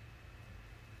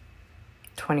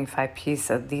 25 piece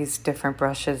of these different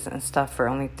brushes and stuff for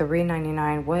only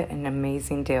 $3.99. What an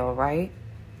amazing deal, right?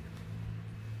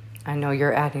 I know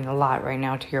you're adding a lot right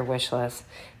now to your wish list.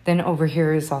 Then over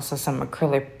here is also some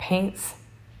acrylic paints.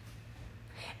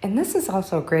 And this is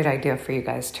also a great idea for you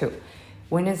guys too.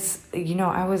 When it's, you know,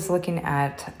 I was looking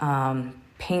at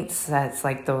paint sets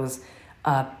like those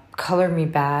Color Me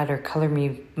Bad or Color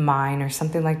Me Mine or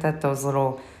something like that. Those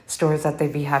little stores that they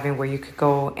be having where you could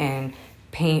go and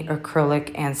paint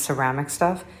acrylic and ceramic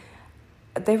stuff.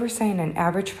 They were saying an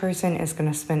average person is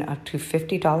going to spend up to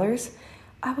 $50.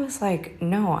 I was like,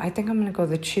 no, I think I'm going to go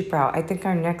the cheap route. I think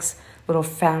our next little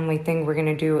family thing we're going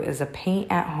to do is a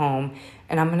paint at home.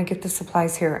 And I'm going to get the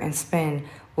supplies here and spend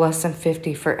less than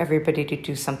 $50 for everybody to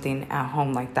do something at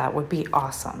home like that. Would be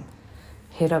awesome.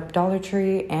 Hit up Dollar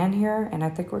Tree and here, and I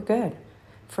think we're good.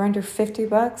 For under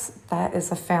 $50, that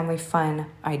is a family fun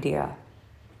idea.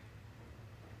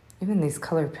 Even these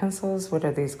colored pencils, what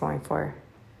are these going for?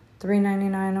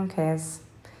 $3.99, okay,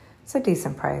 it's a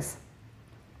decent price.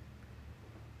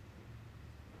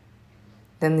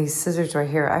 Then these scissors right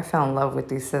here, I fell in love with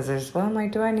these scissors. But I'm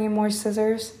like, do I need more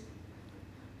scissors?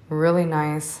 Really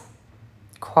nice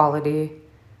quality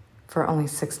for only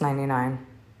 $6.99.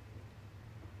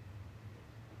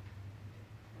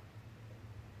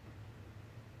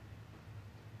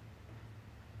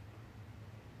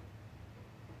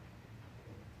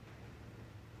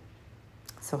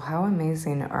 So how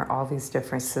amazing are all these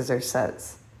different scissor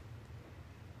sets?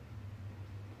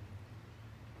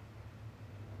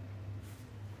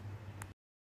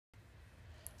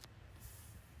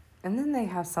 And then they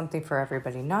have something for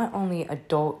everybody. Not only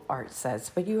adult art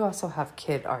sets, but you also have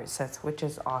kid art sets, which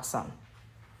is awesome.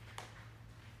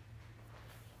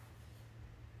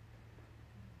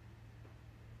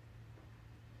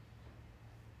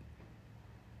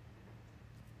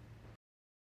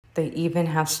 They even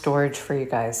have storage for you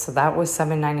guys. So that was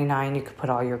 $7.99. You could put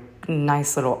all your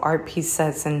nice little art piece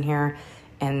sets in here,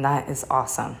 and that is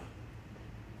awesome.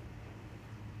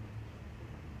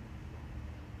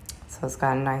 So it's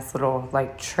got a nice little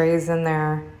like trays in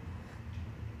there.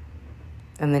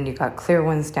 And then you got clear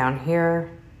ones down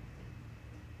here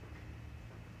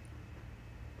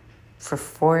for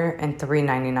 $4 and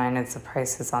 $3.99 is the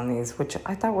prices on these, which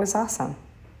I thought was awesome.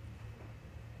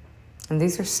 And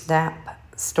these are snap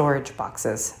storage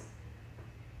boxes.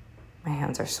 My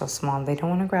hands are so small, they don't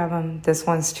want to grab them. This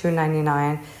one's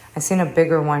 $2.99. I seen a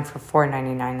bigger one for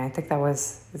 $4.99. I think that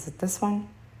was, is it this one?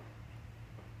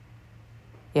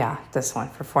 Yeah, this one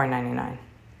for $4.99.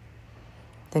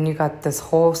 Then you got this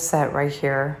whole set right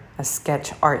here, a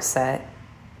sketch art set.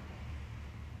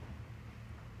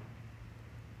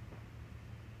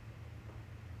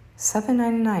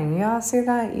 $7.99. Y'all see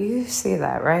that? You see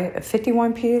that, right? A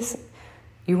 51 piece.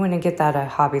 You wouldn't get that at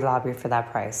Hobby Lobby for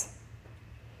that price.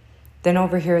 Then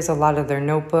over here is a lot of their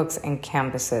notebooks and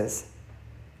canvases.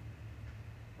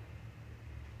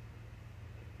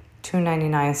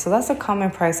 $2.99. So that's a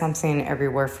common price I'm seeing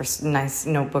everywhere for nice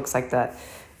notebooks like that.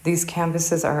 These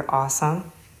canvases are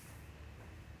awesome.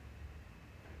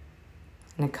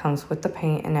 And it comes with the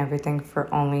paint and everything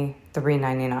for only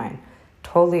 $3.99.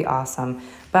 Totally awesome.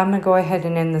 But I'm going to go ahead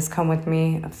and end this Come With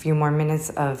Me. A few more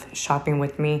minutes of shopping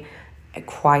with me. a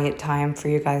quiet time for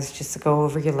you guys just to go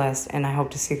over your list. And I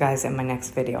hope to see you guys in my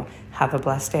next video. Have a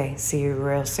blessed day. See you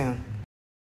real soon.